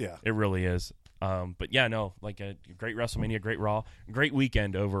funny. Yeah. It really is. But yeah, no, like a great WrestleMania, great Raw, great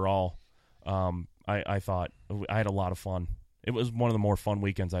weekend overall. I thought I had a lot of fun. It was one of the more fun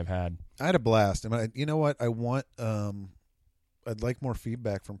weekends I've had. I had a blast. And you know what? I want I'd like more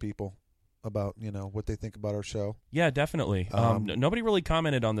feedback from people about, what they think about our show. Yeah, definitely. Nobody really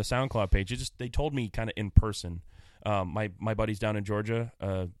commented on the SoundCloud page. They told me kind of in person. My buddies down in Georgia,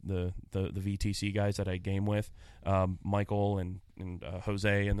 the VTC guys that I game with, Michael and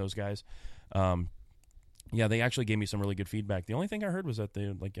Jose and those guys. Yeah, they actually gave me some really good feedback. The only thing I heard was that they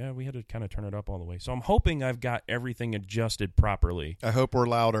we had to kind of turn it up all the way. So I'm hoping I've got everything adjusted properly. I hope we're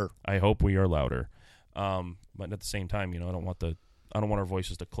louder. I hope we are louder. But at the same time, I don't want our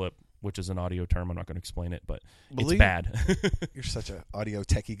voices to clip, which is an audio term. I'm not going to explain it, but it's bad. You're such an audio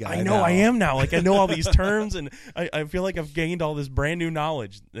techie guy. I know now. I am now. Like I know all these terms, and I feel like I've gained all this brand new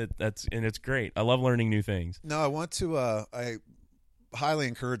knowledge. And it's great. I love learning new things. No, I want to. I highly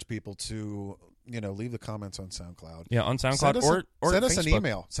encourage people to leave the comments on SoundCloud. Yeah, on SoundCloud or send us Facebook. an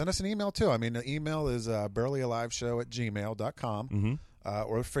email. Send us an email too. I mean, the email is barelyaliveshow@gmail.com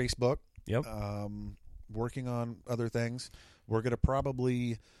or Facebook. Yep. Working on other things. We're going to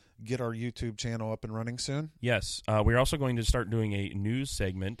probably get our YouTube channel up and running soon. Yes, we're also going to start doing a news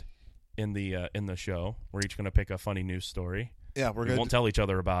segment in the show. We're each going to pick a funny news story. Yeah, We won't tell each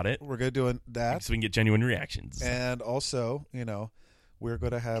other about it, we're going to do that, so we can get genuine reactions. and also, we're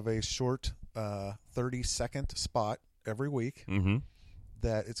going to have a short 30-second spot every week Mm-hmm.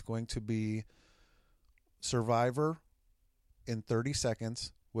 that it's going to be Survivor in 30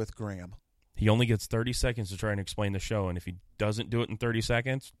 seconds with Graham. He only gets 30 seconds to try and explain the show, and if he doesn't do it in 30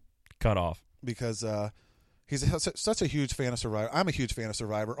 seconds, cut off. Because he's such a huge fan of Survivor. I'm a huge fan of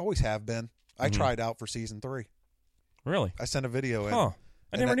Survivor. Always have been. I tried out for season 3. Really? I sent a video in. Huh. I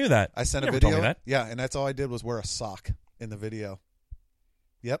And never knew that. I sent You a never video. told me that. Yeah, and that's all I did was wear a sock in the video.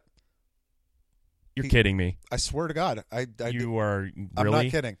 Yep. You're kidding me. I swear to God. You are really? I'm not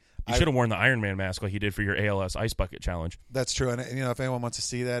kidding. You should have worn the Iron Man mask like you did for your ALS Ice Bucket Challenge. That's true. And if anyone wants to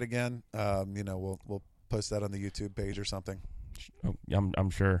see that again, we'll post that on the YouTube page or something. Oh, I'm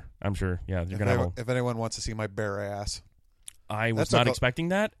sure. Yeah, you're gonna have If anyone wants to see my bare ass. I was not expecting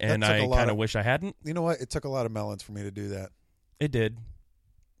that, and I kind of wish I hadn't. You know what? It took a lot of melons for me to do that. It did.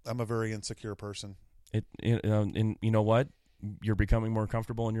 I'm a very insecure person. And you know what? You're becoming more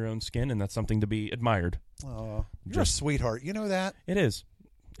comfortable in your own skin, and that's something to be admired. Oh, you're a sweetheart. You know that? It is.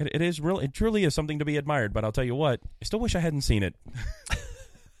 It is really. It truly is something to be admired. But I'll tell you what. I still wish I hadn't seen it. I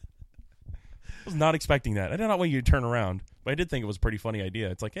was not expecting that. I did not want you to turn around, but I did think it was a pretty funny idea.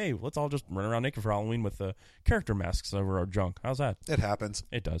 It's like, hey, let's all just run around naked for Halloween with character masks over our junk. How's that? It happens.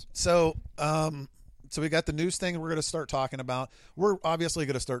 It does. So, so we got the news thing we're going to start talking about. We're obviously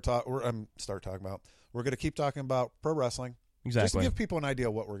going to start talking about. We're going to keep talking about pro wrestling. Exactly. Just to give people an idea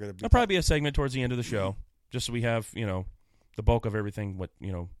of what we're going to be. There'll probably be a segment towards the end of the show, just so we have, the bulk of everything. What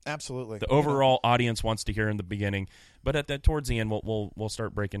absolutely the overall audience wants to hear in the beginning, but at that towards the end, we'll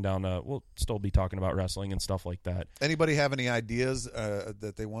start breaking down. We'll still be talking about wrestling and stuff like that. Anybody have any ideas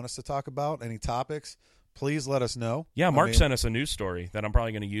that they want us to talk about? Any topics? Please let us know. Yeah, Mark sent us a news story that I'm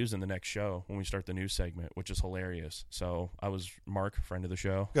probably going to use in the next show when we start the news segment, which is hilarious. So Mark, friend of the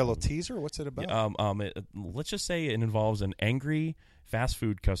show. Got a little teaser? What's it about? Let's just say it involves an angry fast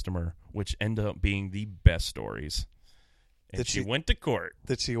food customer, which ended up being the best stories. And she went to court.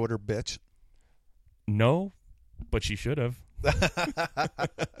 Did she order bitch? No, but she should have.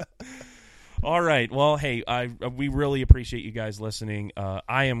 All right. Well, hey, we really appreciate you guys listening.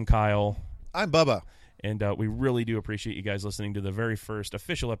 I am Kyle. I'm Bubba. And we really do appreciate you guys listening to the very first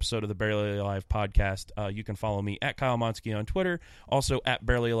official episode of the Barely Alive podcast. You can follow me at Kyle Monsky on Twitter, also at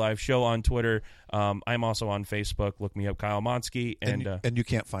Barely Alive Show on Twitter. I'm also on Facebook. Look me up, Kyle Monsky. And you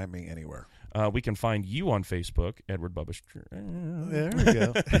can't find me anywhere. We can find you on Facebook, Edward Bubba. There we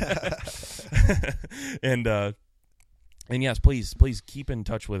go. And yes, please keep in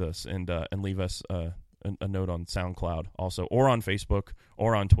touch with us and leave us a note on SoundCloud also, or on Facebook,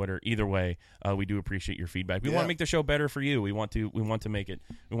 or on Twitter. Either way, we do appreciate your feedback. We want to make the show better for you. We want to make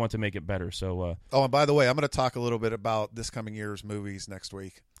it better. So, and by the way, I'm going to talk a little bit about this coming year's movies next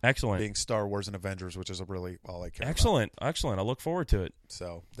week. Excellent. Being Star Wars and Avengers, which is really all I care about. Excellent. I look forward to it.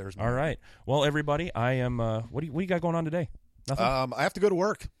 So there's all right. Well, everybody, I am. What do you got going on today? Nothing. I have to go to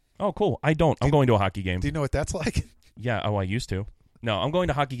work. Oh, cool. I don't. I'm going to a hockey game. Do you know what that's like? Yeah. Oh, I used to. No, I'm going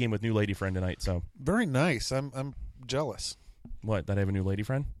to a hockey game with new lady friend tonight. So very nice. I'm jealous. What? That I have a new lady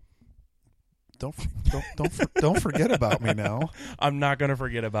friend? Don't forget about me now. I'm not going to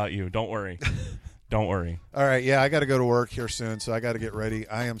forget about you. Don't worry. Don't worry. All right. Yeah, I got to go to work here soon, so I got to get ready.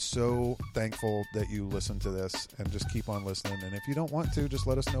 I am so thankful that you listen to this and just keep on listening. And if you don't want to, just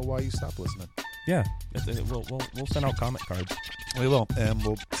let us know why you stopped listening. Yeah, we'll send out comment cards. We will, and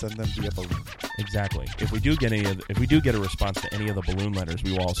we'll send them via balloon. Exactly. If we do get a response to any of the balloon letters,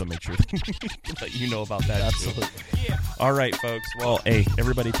 we will also make sure to let you know about that. Absolutely. Yeah. All right, folks. Well, hey,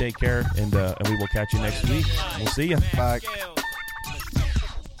 everybody, take care, and we will catch you next week. We'll see you. Bye.